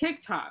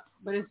TikTok,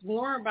 but it's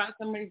more about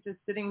somebody just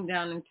sitting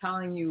down and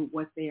telling you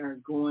what they are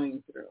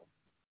going through.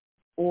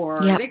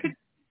 Or they could be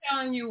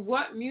telling you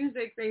what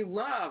music they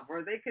love,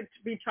 or they could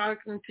be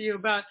talking to you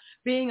about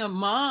being a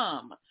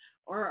mom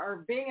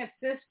or being a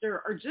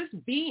sister or just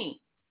being.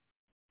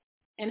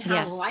 And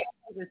how life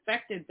has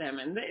affected them.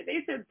 And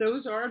they said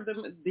those are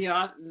the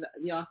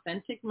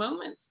authentic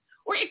moments.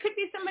 Or it could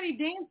be somebody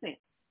dancing,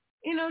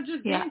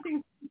 just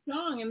dancing to the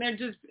song, and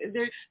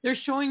they're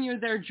showing you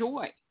their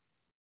joy.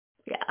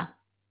 Yeah.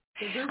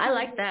 So I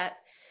like that.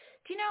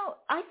 Do you know,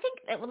 I think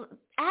that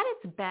at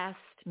its best,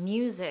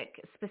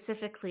 music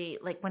specifically,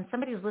 like when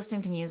somebody's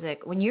listening to music,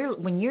 when you're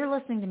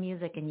listening to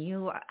music and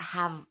you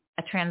have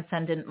a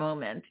transcendent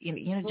moment,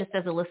 just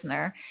as a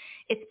listener,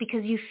 it's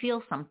because you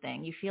feel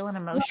something, you feel an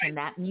emotion. Right.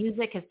 That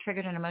music has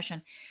triggered an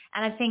emotion.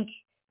 And I think,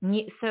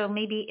 so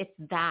maybe it's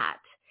that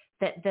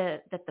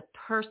the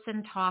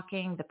person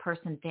talking, the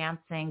person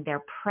dancing,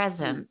 their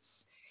presence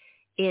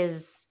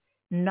is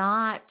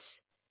not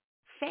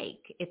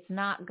fake. It's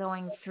not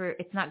going through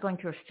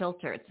a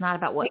filter. It's not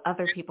about what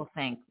other people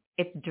think.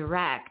 It's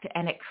direct,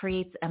 and it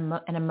creates an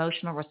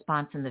emotional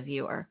response in the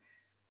viewer.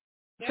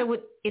 So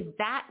is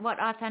that what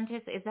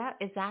authenticity is?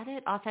 Is that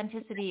it?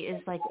 Authenticity is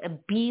like a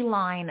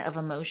beeline of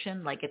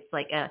emotion. Like it's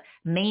like a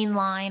main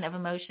line of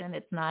emotion.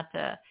 It's like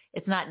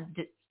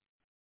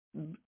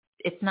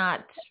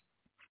not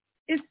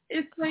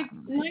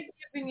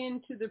giving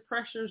into the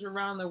pressures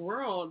around the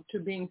world to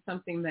being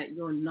something that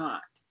you're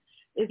not.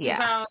 It's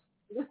about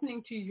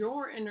listening to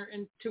your inner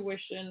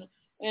intuition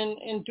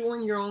and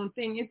doing your own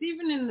thing. It's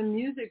even in the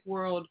music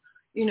world.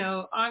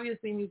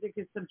 Obviously music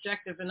is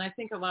subjective, and I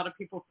think a lot of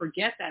people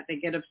forget that. They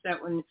get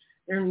upset when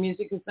their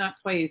music is not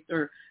placed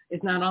or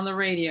it's not on the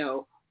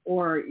radio,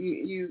 or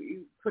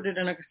you put it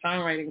in a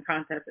songwriting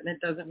contest and it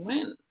doesn't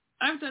win.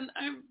 I've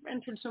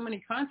entered so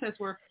many contests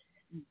where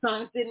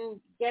songs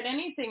didn't get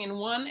anything in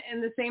one,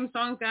 and the same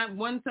song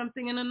won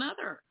something in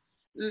another.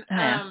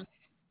 That's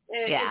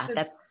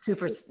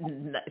super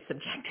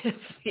subjective.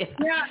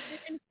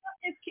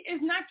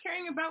 It's not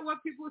caring about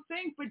what people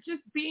think, but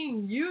just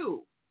being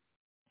you.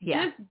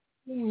 Yeah. Just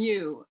being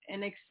you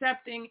and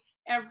accepting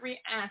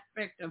every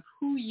aspect of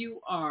who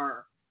you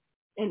are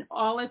in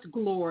all its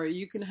glory.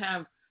 You can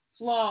have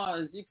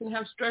flaws, you can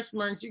have stretch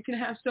marks, you can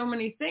have so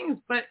many things,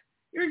 but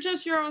you're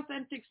just your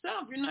authentic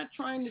self. You're not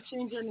trying to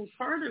change any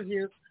part of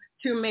you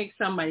to make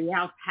somebody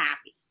else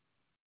happy.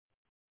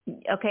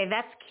 Okay,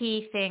 that's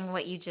key thing,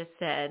 what you just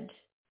said,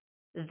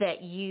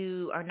 that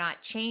you are not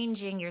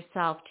changing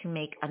yourself to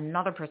make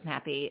another person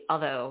happy,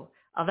 although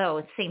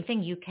it's the same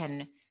thing. You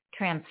can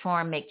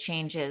transform, make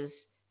changes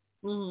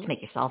to make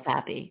yourself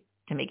happy,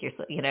 to make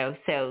yourself,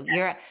 so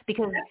you're,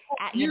 because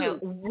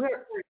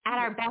we're at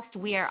our best,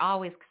 we are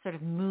always sort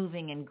of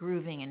moving and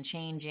grooving and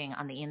changing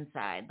on the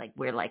inside. Like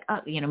we're like,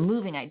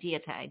 moving idea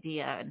to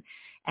idea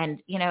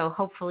and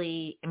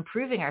hopefully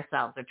improving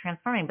ourselves or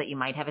transforming, but you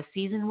might have a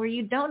season where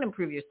you don't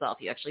improve yourself.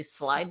 You actually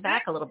slide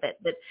back a little bit,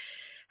 but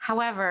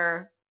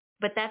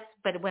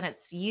but when it's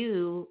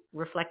you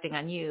reflecting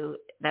on you,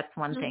 that's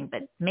one thing.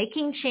 But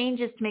making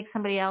changes to make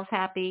somebody else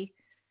happy,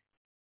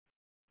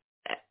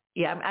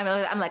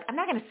 I'm like, I'm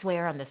not going to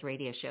swear on this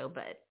radio show,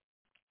 but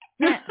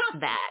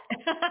that.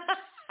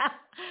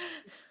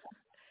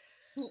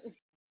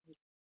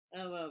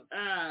 I love.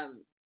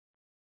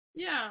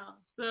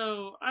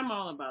 So I'm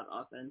all about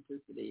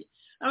authenticity.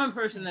 I'm a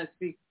person that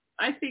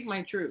I speak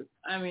my truth.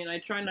 I mean, I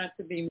try not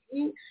to be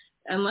mean.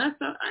 Unless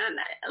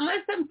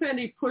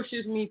somebody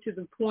pushes me to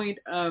the point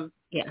of,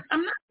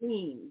 I'm not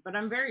mean, but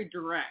I'm very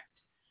direct.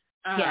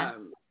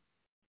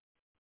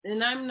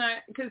 And I'm not,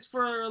 because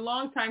for a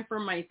long time for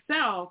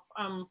myself,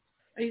 I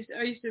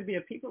used to be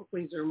a people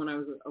pleaser when I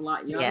was a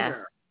lot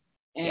younger.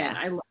 And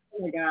oh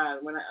my God,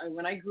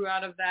 when I grew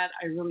out of that,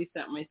 I really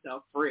set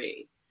myself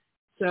free.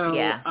 So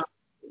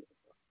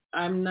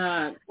I'm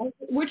not,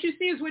 what you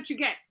see is what you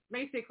get,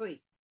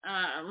 basically.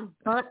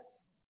 Well,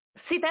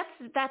 see,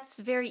 that's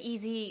very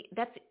easy.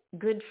 That's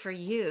good for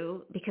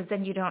you because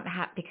then you don't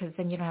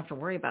have to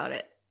worry about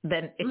it.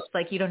 Then it's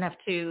like you don't have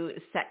to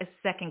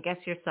second guess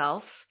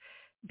yourself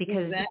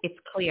because it's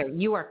clear.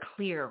 You are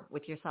clear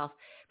with yourself.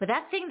 But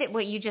that thing that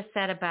what you just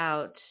said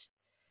about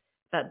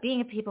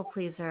being a people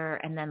pleaser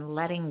and then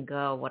letting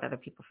go what other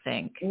people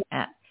think,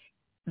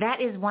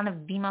 that is one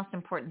of the most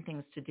important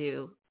things to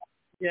do.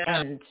 Yeah.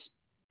 And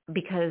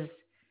because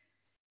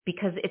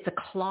because it's a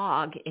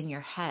clog in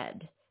your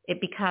head.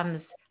 It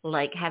becomes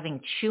like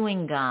having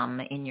chewing gum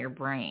in your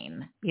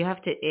brain. You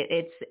have to,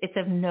 it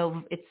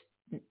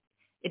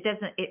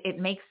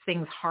makes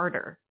things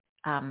harder.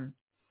 And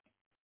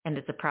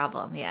it's a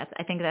problem. Yes.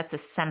 I think that's a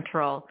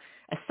central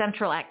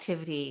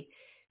activity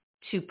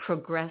to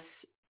progress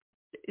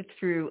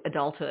through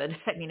adulthood.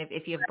 I mean,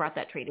 if you have brought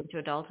that trait into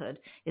adulthood,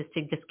 is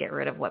to just get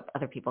rid of what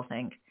other people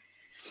think.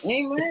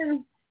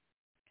 Amen.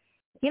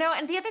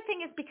 And the other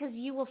thing is because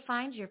you will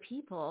find your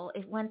people.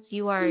 If once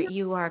you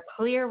are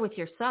clear with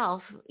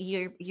yourself,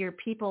 your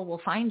people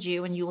will find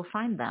you and you will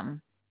find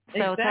them.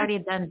 So It's already a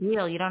done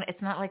deal.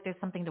 It's not like there's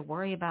something to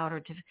worry about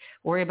or to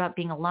worry about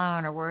being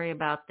alone or worry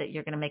about that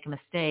you're going to make a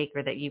mistake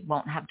or that you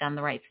won't have done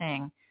the right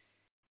thing.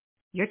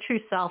 Your true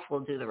self will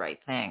do the right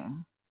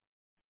thing.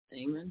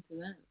 Amen to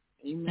that.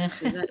 Amen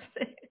to that.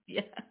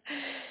 Yeah.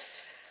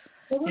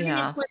 So we're going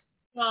to play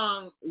the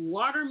song,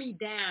 Water Me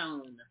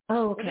Down.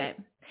 Oh, okay.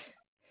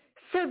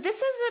 So this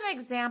is an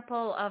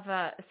example of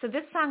so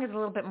this song is a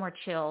little bit more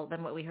chill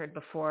than what we heard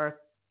before.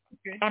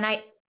 Okay. And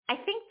I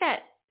think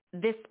that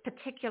this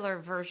particular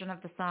version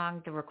of the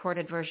song, the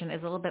recorded version,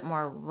 is a little bit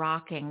more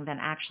rocking than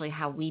actually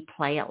how we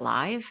play it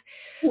live.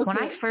 Okay. When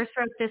I first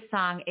wrote this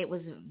song, it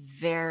was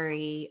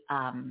very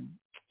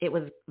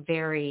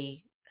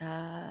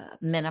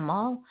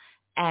minimal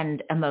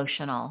and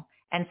emotional.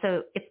 And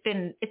so it's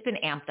been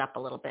amped up a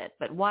little bit.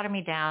 But Water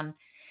Me Down,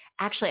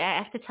 actually, I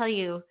have to tell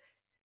you,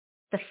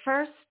 the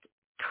first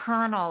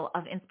kernel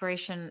of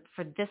inspiration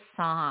for this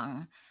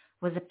song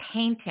was a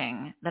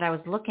painting that I was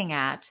looking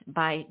at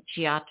by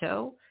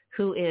Giotto,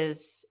 who is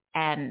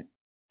a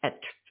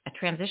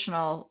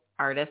transitional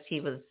artist. He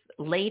was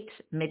late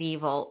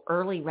medieval,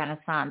 early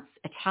Renaissance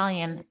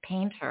Italian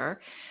painter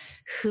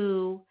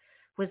who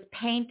was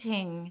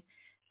painting,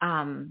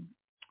 I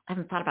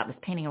haven't thought about this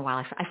painting in a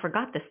while. I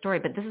forgot this story,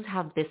 but this is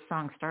how this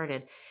song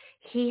started.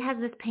 He has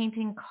this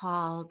painting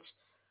called,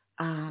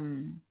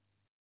 now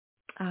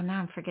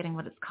I'm forgetting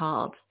what it's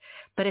called,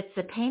 but it's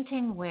a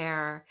painting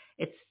where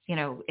it's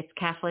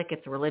Catholic,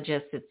 it's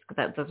religious,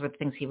 those were the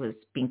things he was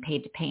being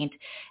paid to paint.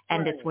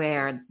 And Right. It's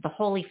where the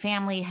Holy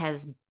Family has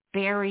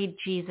buried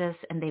Jesus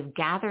and they've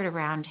gathered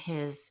around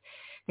his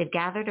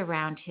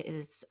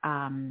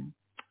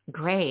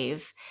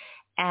grave.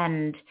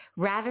 And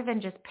rather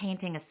than just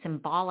painting a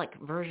symbolic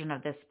version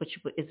of this, which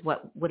is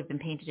what would have been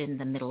painted in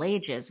the Middle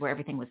Ages, where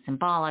everything was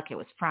symbolic, it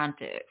was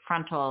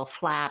frontal,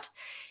 flat,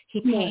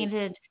 he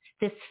painted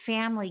this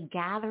family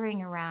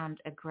gathering around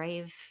a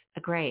grave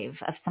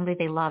of somebody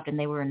they loved, and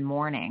they were in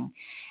mourning.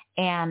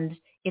 And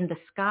in the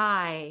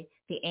sky,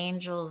 the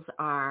angels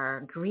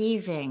are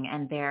grieving,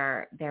 and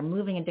they're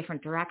moving in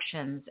different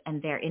directions, and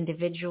they're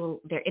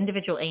individual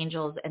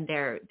angels, and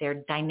they're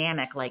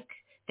dynamic, like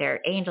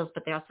they're angels,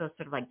 but they're also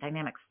sort of like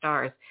dynamic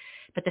stars.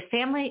 But the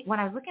family, when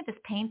I was looking at this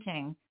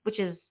painting, which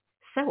is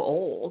so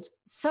old,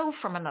 so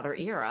from another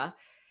era,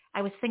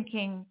 I was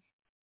thinking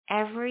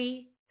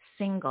every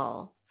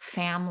single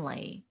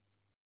family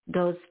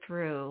goes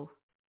through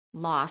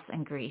loss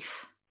and grief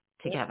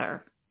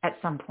together at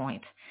some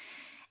point.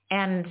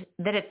 And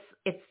that it's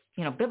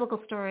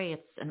biblical story,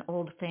 it's an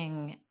old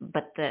thing,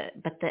 but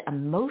the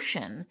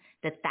emotion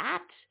that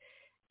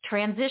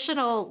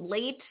transitional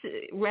late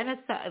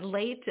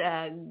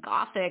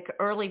Gothic,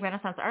 early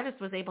Renaissance artist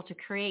was able to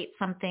create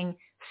something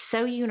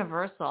so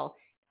universal,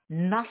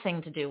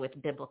 nothing to do with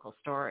biblical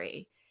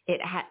story. It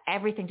had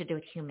everything to do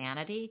with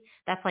humanity.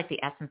 That's like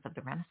the essence of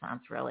the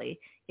Renaissance, really,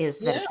 is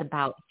that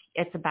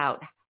it's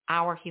about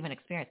our human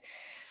experience.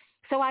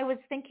 So I was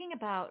thinking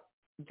about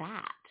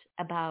that,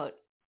 about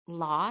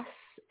loss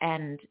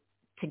and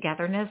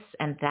togetherness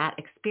and that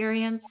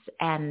experience.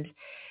 And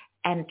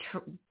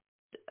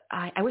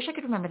I wish I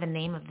could remember the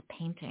name of the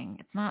painting.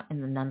 It's not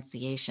in the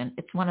Annunciation.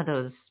 It's one of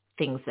those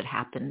things that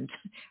happened.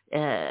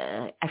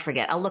 I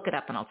forget. I'll look it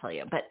up and I'll tell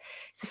you. But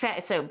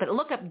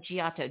look up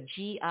Giotto,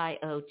 Giott,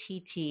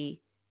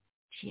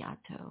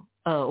 Giotto.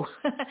 Oh,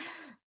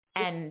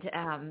 and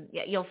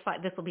you'll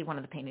find this will be one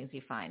of the paintings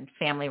you find.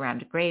 Family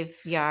around a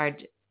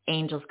graveyard,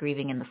 angels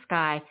grieving in the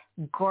sky.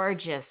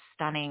 Gorgeous,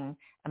 stunning,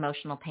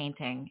 emotional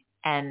painting.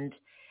 And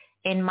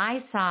in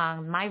my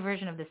song, my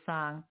version of the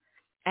song,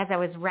 as I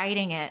was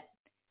writing it,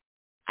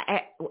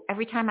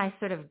 every time I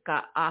sort of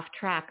got off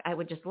track, I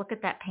would just look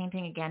at that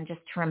painting again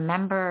just to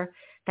remember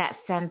that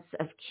sense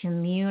of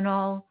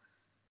communal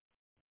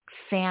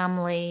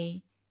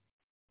family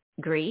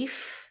grief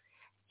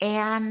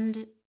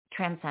and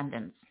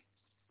transcendence.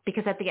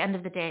 Because at the end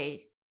of the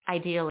day,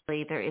 ideally,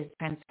 there is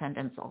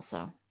transcendence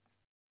also.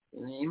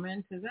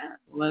 Amen to that.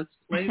 Let's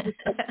play the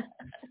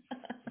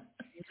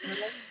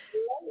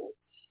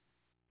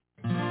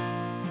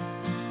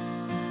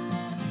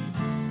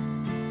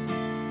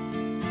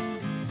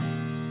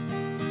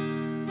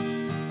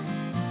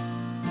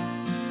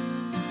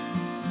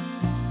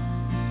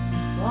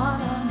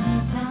Water me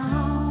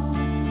down,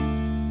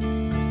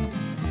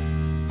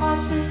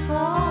 watch me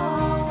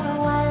float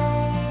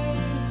away.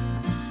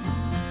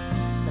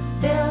 The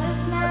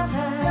builders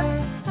never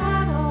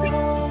settle.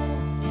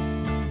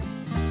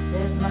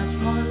 There's much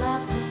more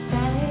left to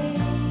say.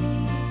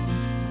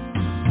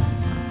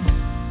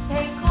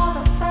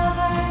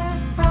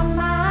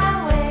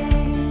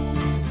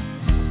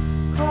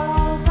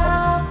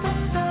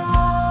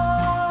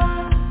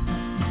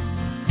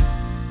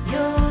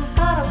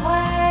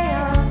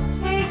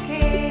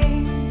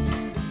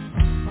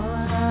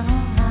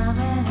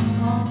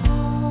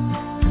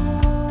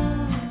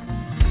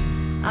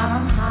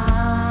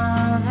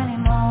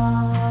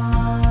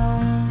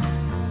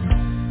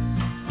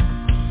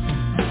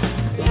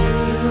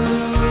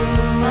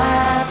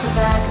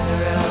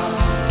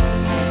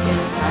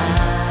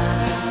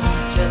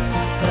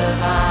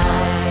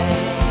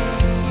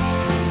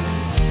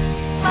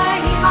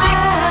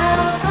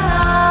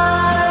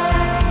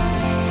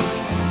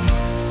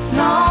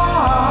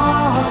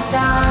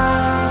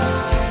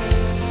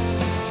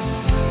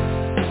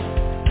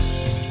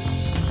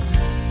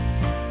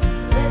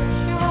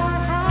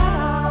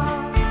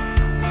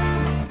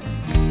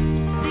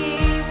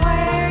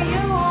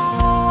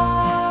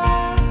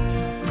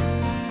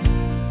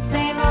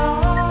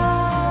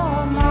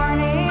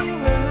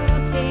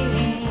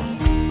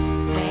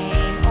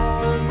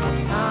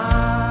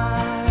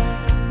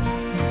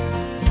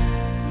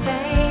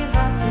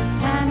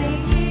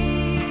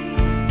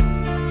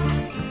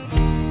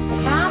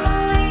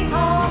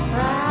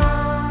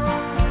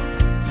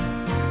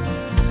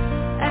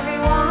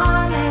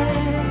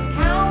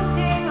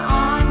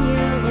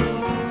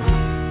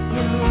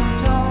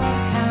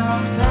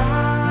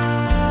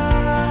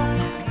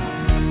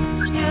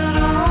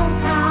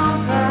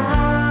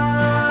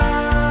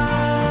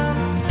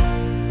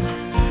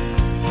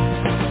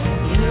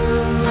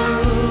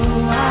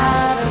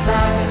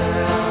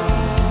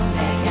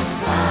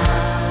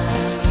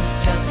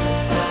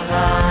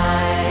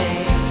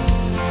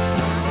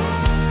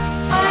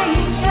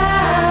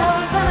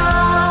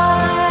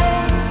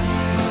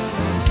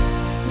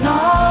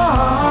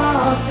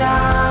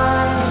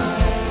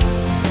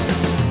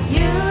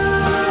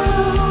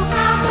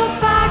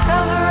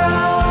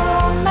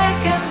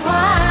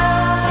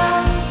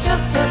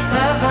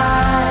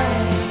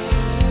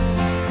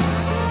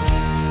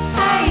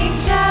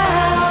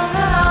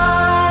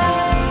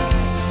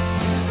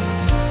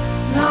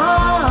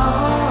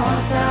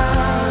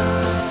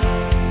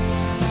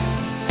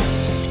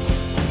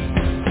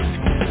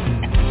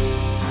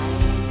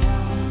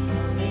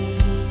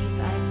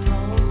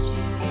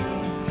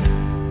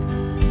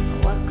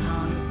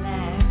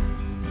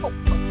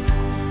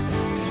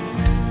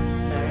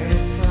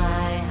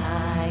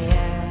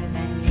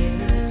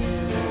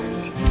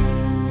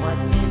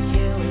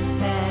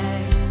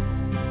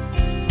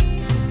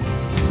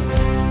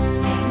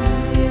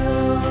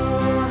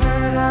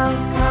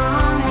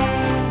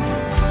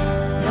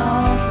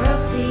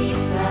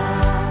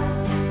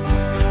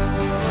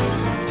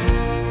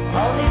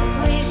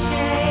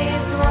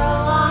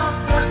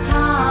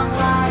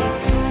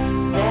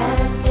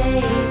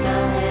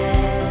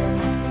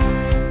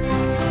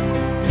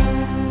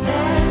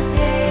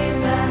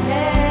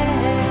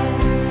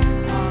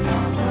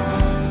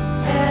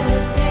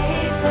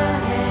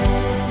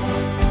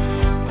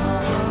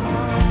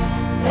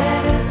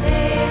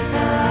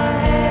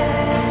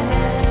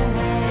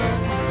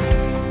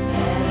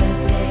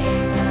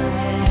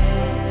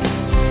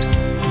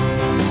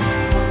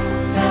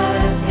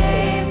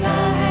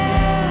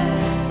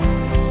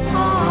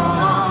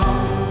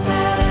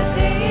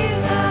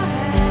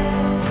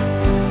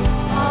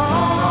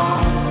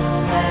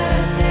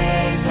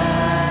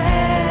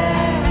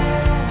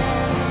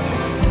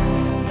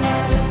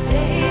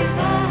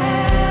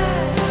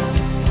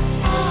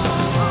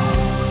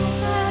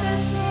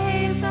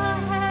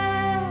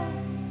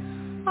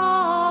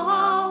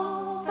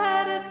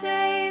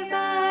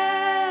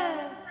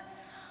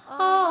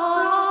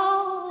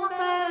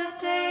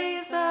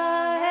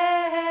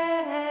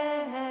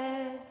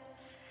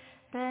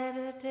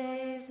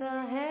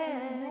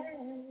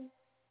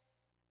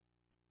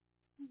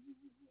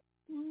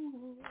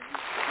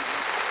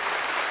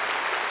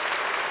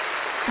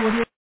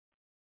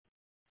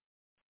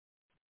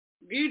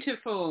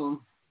 beautiful.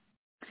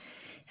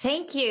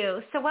 Thank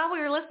you. So while we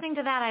were listening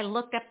to that, I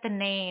looked up the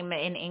name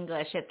in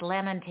English. It's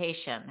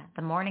Lamentation,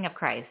 The Morning of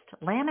Christ.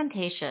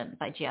 Lamentation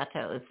by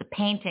Giotto is the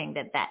painting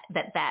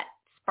that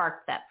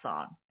sparked that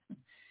song.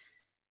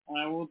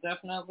 I will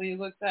definitely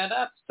look that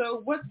up.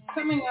 So what's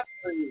coming up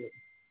for you?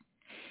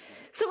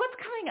 So what's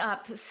coming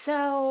up?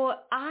 So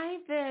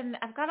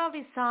I've got all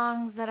these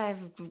songs that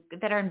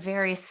are in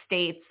various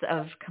states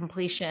of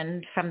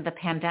completion from the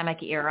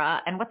pandemic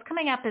era. And what's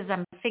coming up is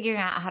I'm figuring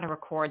out how to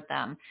record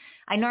them.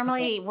 I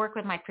normally work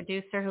with my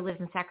producer who lives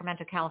in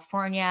Sacramento,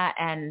 California.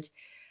 And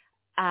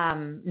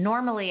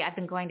normally I've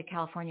been going to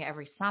California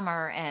every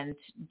summer and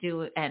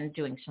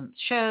doing some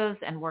shows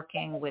and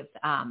working with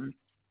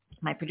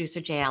my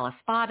producer, Jay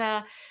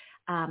Espada,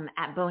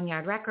 at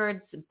Boneyard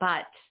Records.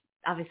 But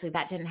obviously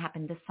that didn't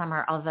happen this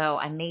summer, although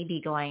I may be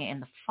going in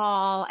the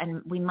fall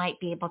and we might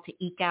be able to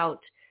eke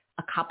out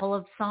a couple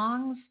of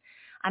songs.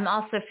 I'm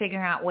also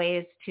figuring out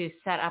ways to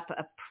set up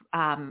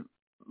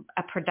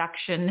a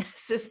production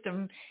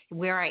system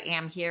where I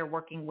am here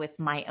working with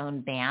my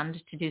own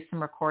band to do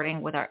some recording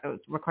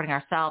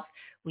ourselves.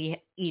 We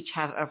each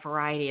have a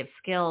variety of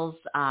skills.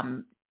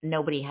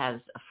 Nobody has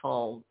a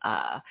full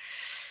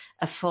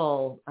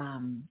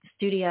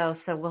studio,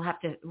 so we'll have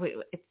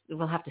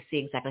to see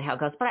exactly how it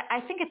goes. But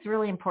I think it's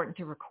really important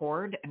to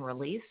record and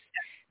release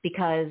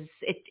because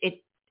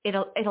it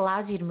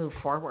allows you to move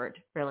forward,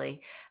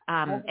 really,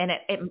 and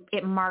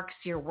it marks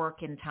your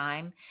work in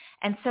time.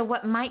 And so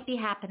what might be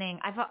happening,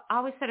 I've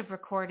always sort of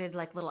recorded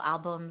like little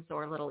albums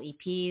or little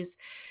EPs,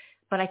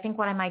 but I think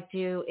what I might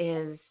do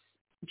is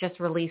just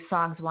release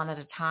songs one at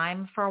a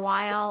time for a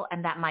while,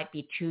 and that might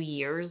be 2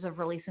 years of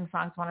releasing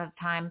songs one at a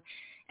time,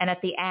 and at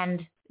the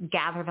end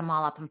gather them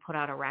all up and put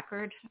out a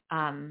record.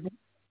 I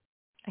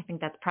think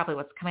that's probably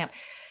what's coming up.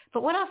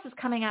 But what else is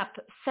coming up?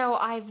 So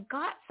I've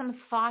got some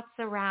thoughts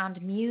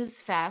around Muse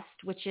Fest,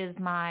 which is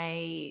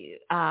my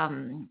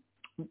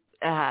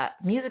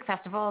music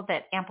festival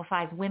that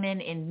amplifies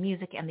women in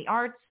music and the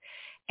arts.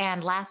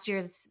 And last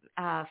year's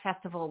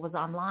festival was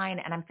online.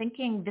 And I'm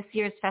thinking this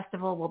year's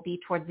festival will be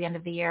towards the end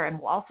of the year and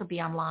will also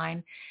be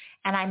online.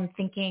 And I'm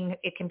thinking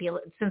it can be,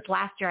 since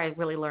last year I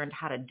really learned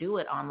how to do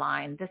it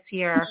online, this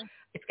year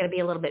it's going to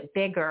be a little bit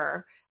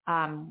bigger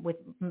with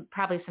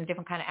probably some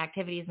different kind of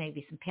activities,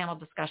 maybe some panel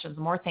discussions,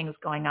 more things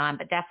going on,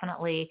 but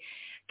definitely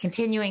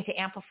continuing to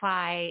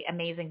amplify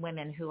amazing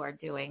women who are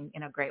doing,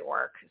 great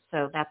work.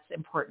 So that's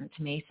important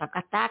to me. So I've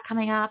got that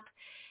coming up.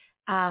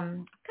 I've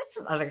got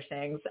some other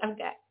things.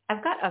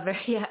 I've got other,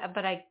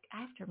 but I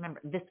have to remember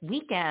this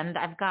weekend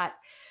I've got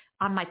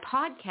on my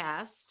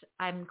podcast,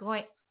 I'm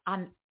going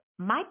on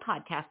my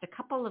podcast, a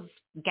couple of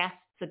guests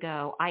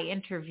ago, I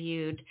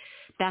interviewed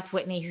Beth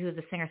Whitney, who's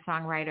a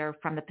singer-songwriter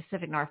from the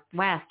Pacific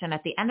Northwest. And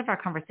at the end of our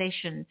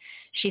conversation,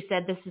 she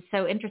said, "This is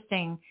so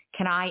interesting.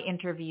 Can I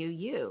interview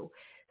you?"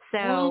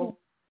 So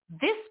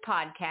this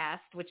podcast,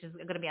 which is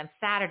going to be on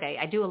Saturday,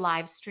 I do a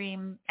live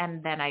stream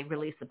and then I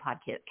release the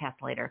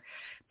podcast later.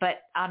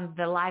 But on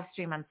the live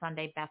stream on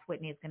Sunday, Beth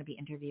Whitney is going to be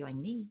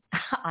interviewing me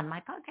on my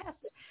podcast.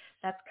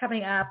 That's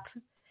coming up.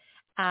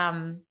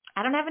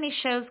 I don't have any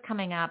shows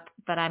coming up,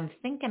 but I'm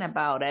thinking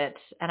about it.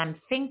 And I'm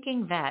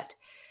thinking that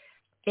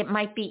it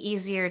might be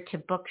easier to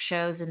book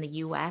shows in the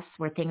U.S.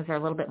 where things are a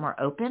little bit more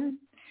open,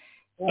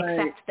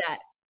 except that,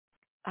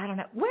 I don't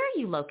know. Where are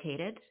you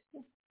located?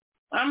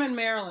 I'm in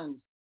Maryland.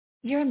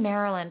 You're in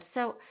Maryland.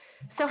 So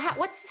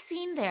what's the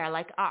scene there?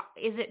 Like,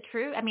 is it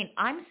true? I mean,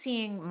 I'm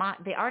seeing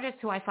the artists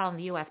who I follow in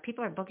the U.S.,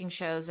 people are booking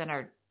shows and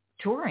are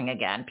touring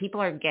again.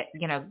 People are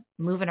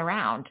moving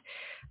around.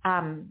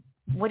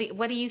 What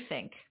do you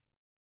think?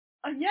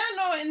 In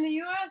the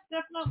U.S.,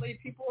 definitely.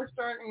 People are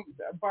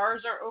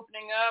bars are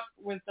opening up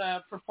with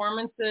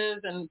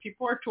performances and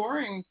people are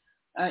touring.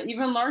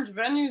 Even large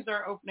venues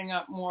are opening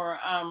up more.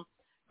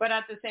 But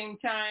at the same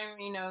time,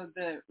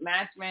 the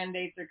mask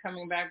mandates are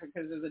coming back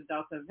because of the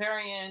Delta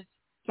variant.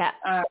 Yeah.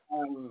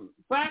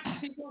 But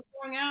people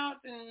are going out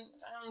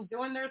and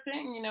doing their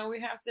thing. We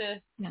have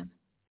to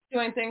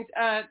doing things.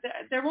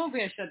 There won't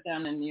be a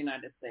shutdown in the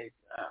United States.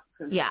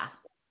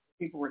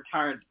 People were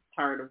tired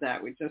of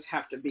that. We just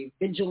have to be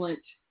vigilant.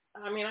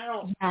 I mean, I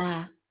don't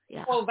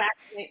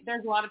vaccinate.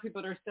 There's a lot of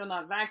people that are still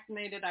not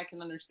vaccinated. I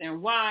can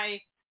understand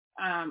why.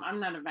 I'm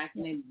not a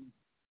vaccinated.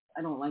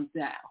 I don't like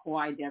that whole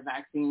idea of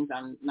vaccines.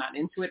 I'm not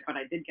into it, but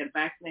I did get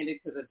vaccinated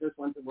because I just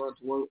want the world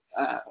to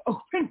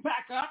open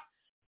back up.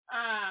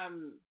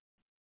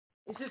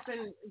 It's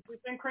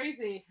been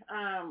crazy.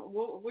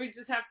 We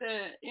just have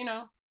to,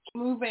 keep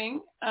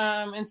moving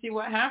and see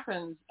what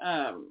happens.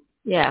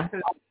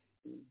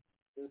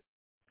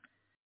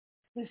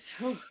 This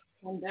whole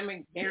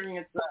pandemic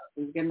variant stuff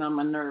is getting on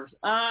my nerves.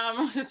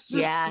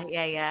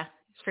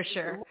 For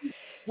sure.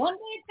 One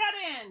day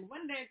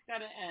it's got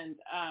to end.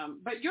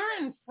 But you're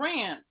in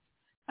France.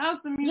 How's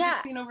the music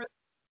scene over there?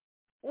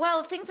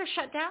 Well, things are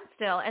shut down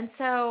still. And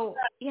so,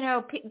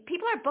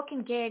 people are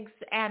booking gigs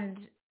and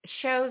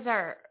shows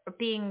are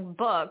being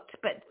booked,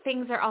 but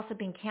things are also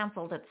being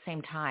canceled at the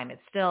same time.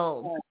 It's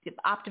still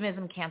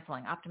optimism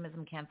canceling.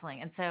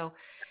 And so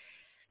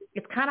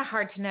it's kind of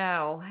hard to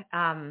know.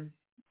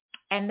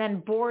 And then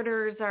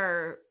borders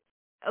are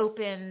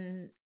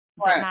open,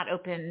 but not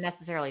open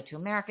necessarily to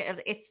America.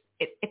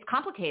 It's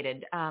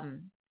complicated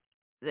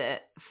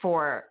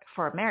for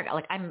America.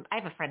 Like I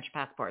have a French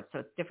passport, so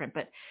it's different.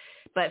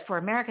 But for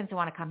Americans who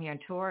want to come here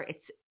and tour,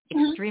 it's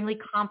extremely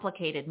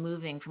complicated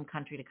moving from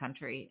country to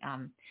country.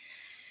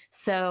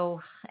 So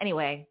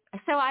anyway,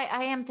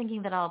 I am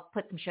thinking that I'll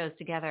put some shows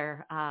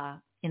together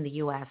in the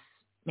U.S.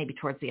 maybe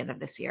towards the end of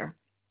this year.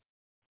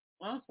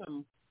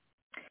 Awesome.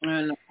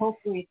 And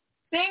hopefully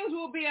things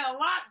will be a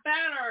lot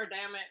better,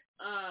 damn it.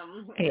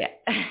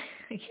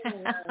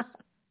 Yeah.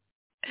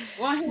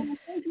 Well, Hannah,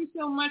 thank you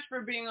so much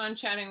for being on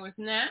Chatting with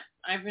Nat.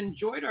 I've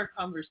enjoyed our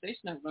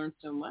conversation. I've learned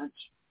so much.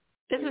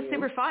 This was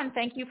super fun.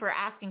 Thank you for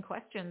asking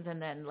questions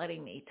and then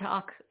letting me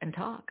talk and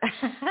talk.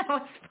 That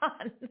was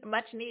fun.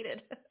 Much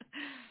needed.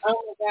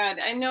 Oh, my God.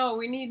 I know.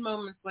 We need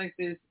moments like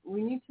this.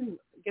 We need to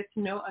get to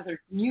know other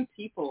new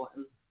people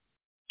and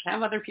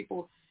have other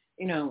people,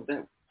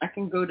 that I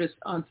can go to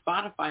on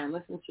Spotify and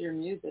listen to your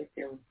music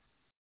and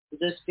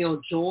just feel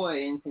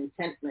joy and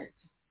contentment.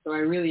 So I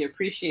really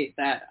appreciate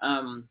that.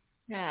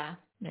 Yeah.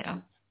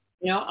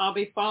 I'll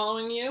be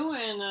following you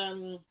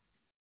and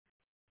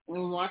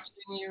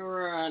watching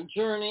your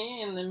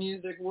journey in the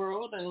music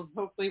world, and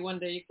hopefully one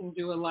day you can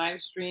do a live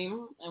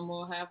stream and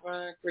we'll have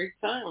a great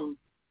time.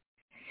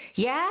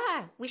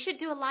 Yeah, we should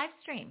do a live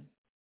stream.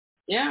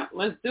 Yeah,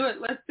 let's do it.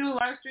 Let's do a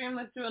live stream.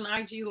 Let's do an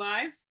IG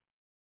live.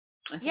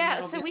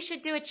 Yeah, so we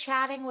should do a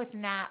Chatting with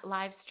Nat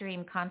live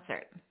stream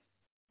concert.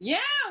 Yeah,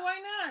 why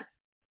not?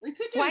 We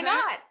could do why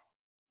that.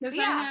 Why not?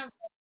 Because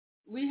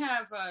we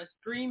have a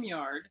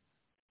StreamYard,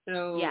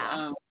 so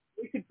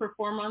we could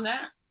perform on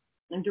that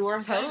and do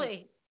our Totally.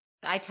 thing.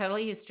 I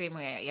totally use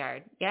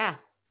StreamYard. Yeah.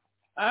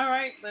 All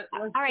right.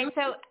 All right.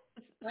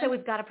 So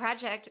we've got a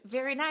project.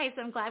 Very nice.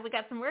 I'm glad we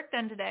got some work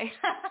done today.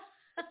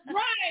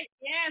 Right.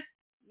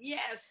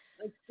 Yes.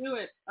 Let's do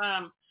it.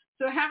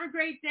 So have a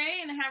great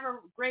day and have a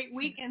great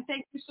week. And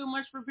thank you so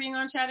much for being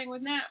on Chatting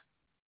with Nat.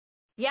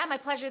 Yeah, my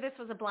pleasure. This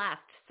was a blast.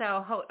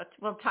 So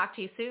we'll talk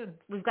to you soon.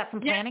 We've got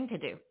some planning to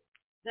do.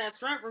 That's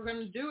right. We're going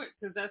to do it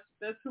because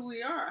that's who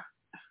we are.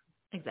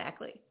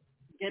 Exactly.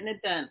 Getting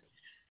it done.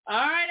 All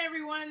right,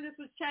 everyone. This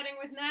was Chatting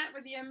with Nat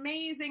with the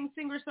amazing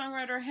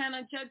singer-songwriter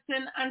Hannah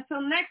Judson.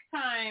 Until next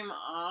time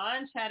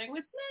on Chatting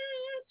with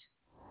Nat.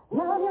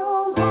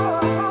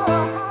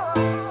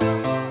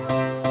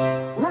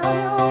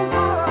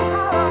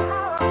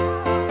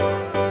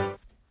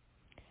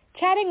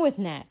 Chatting with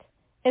Nat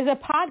is a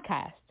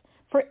podcast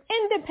for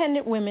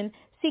independent women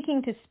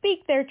seeking to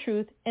speak their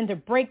truth and to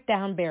break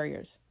down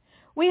barriers.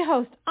 We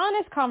host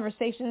honest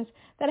conversations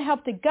that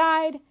help to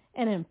guide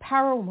and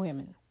empower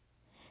women.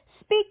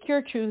 Speak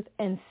your truth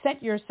and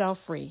set yourself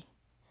free.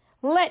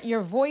 Let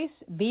your voice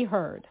be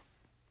heard.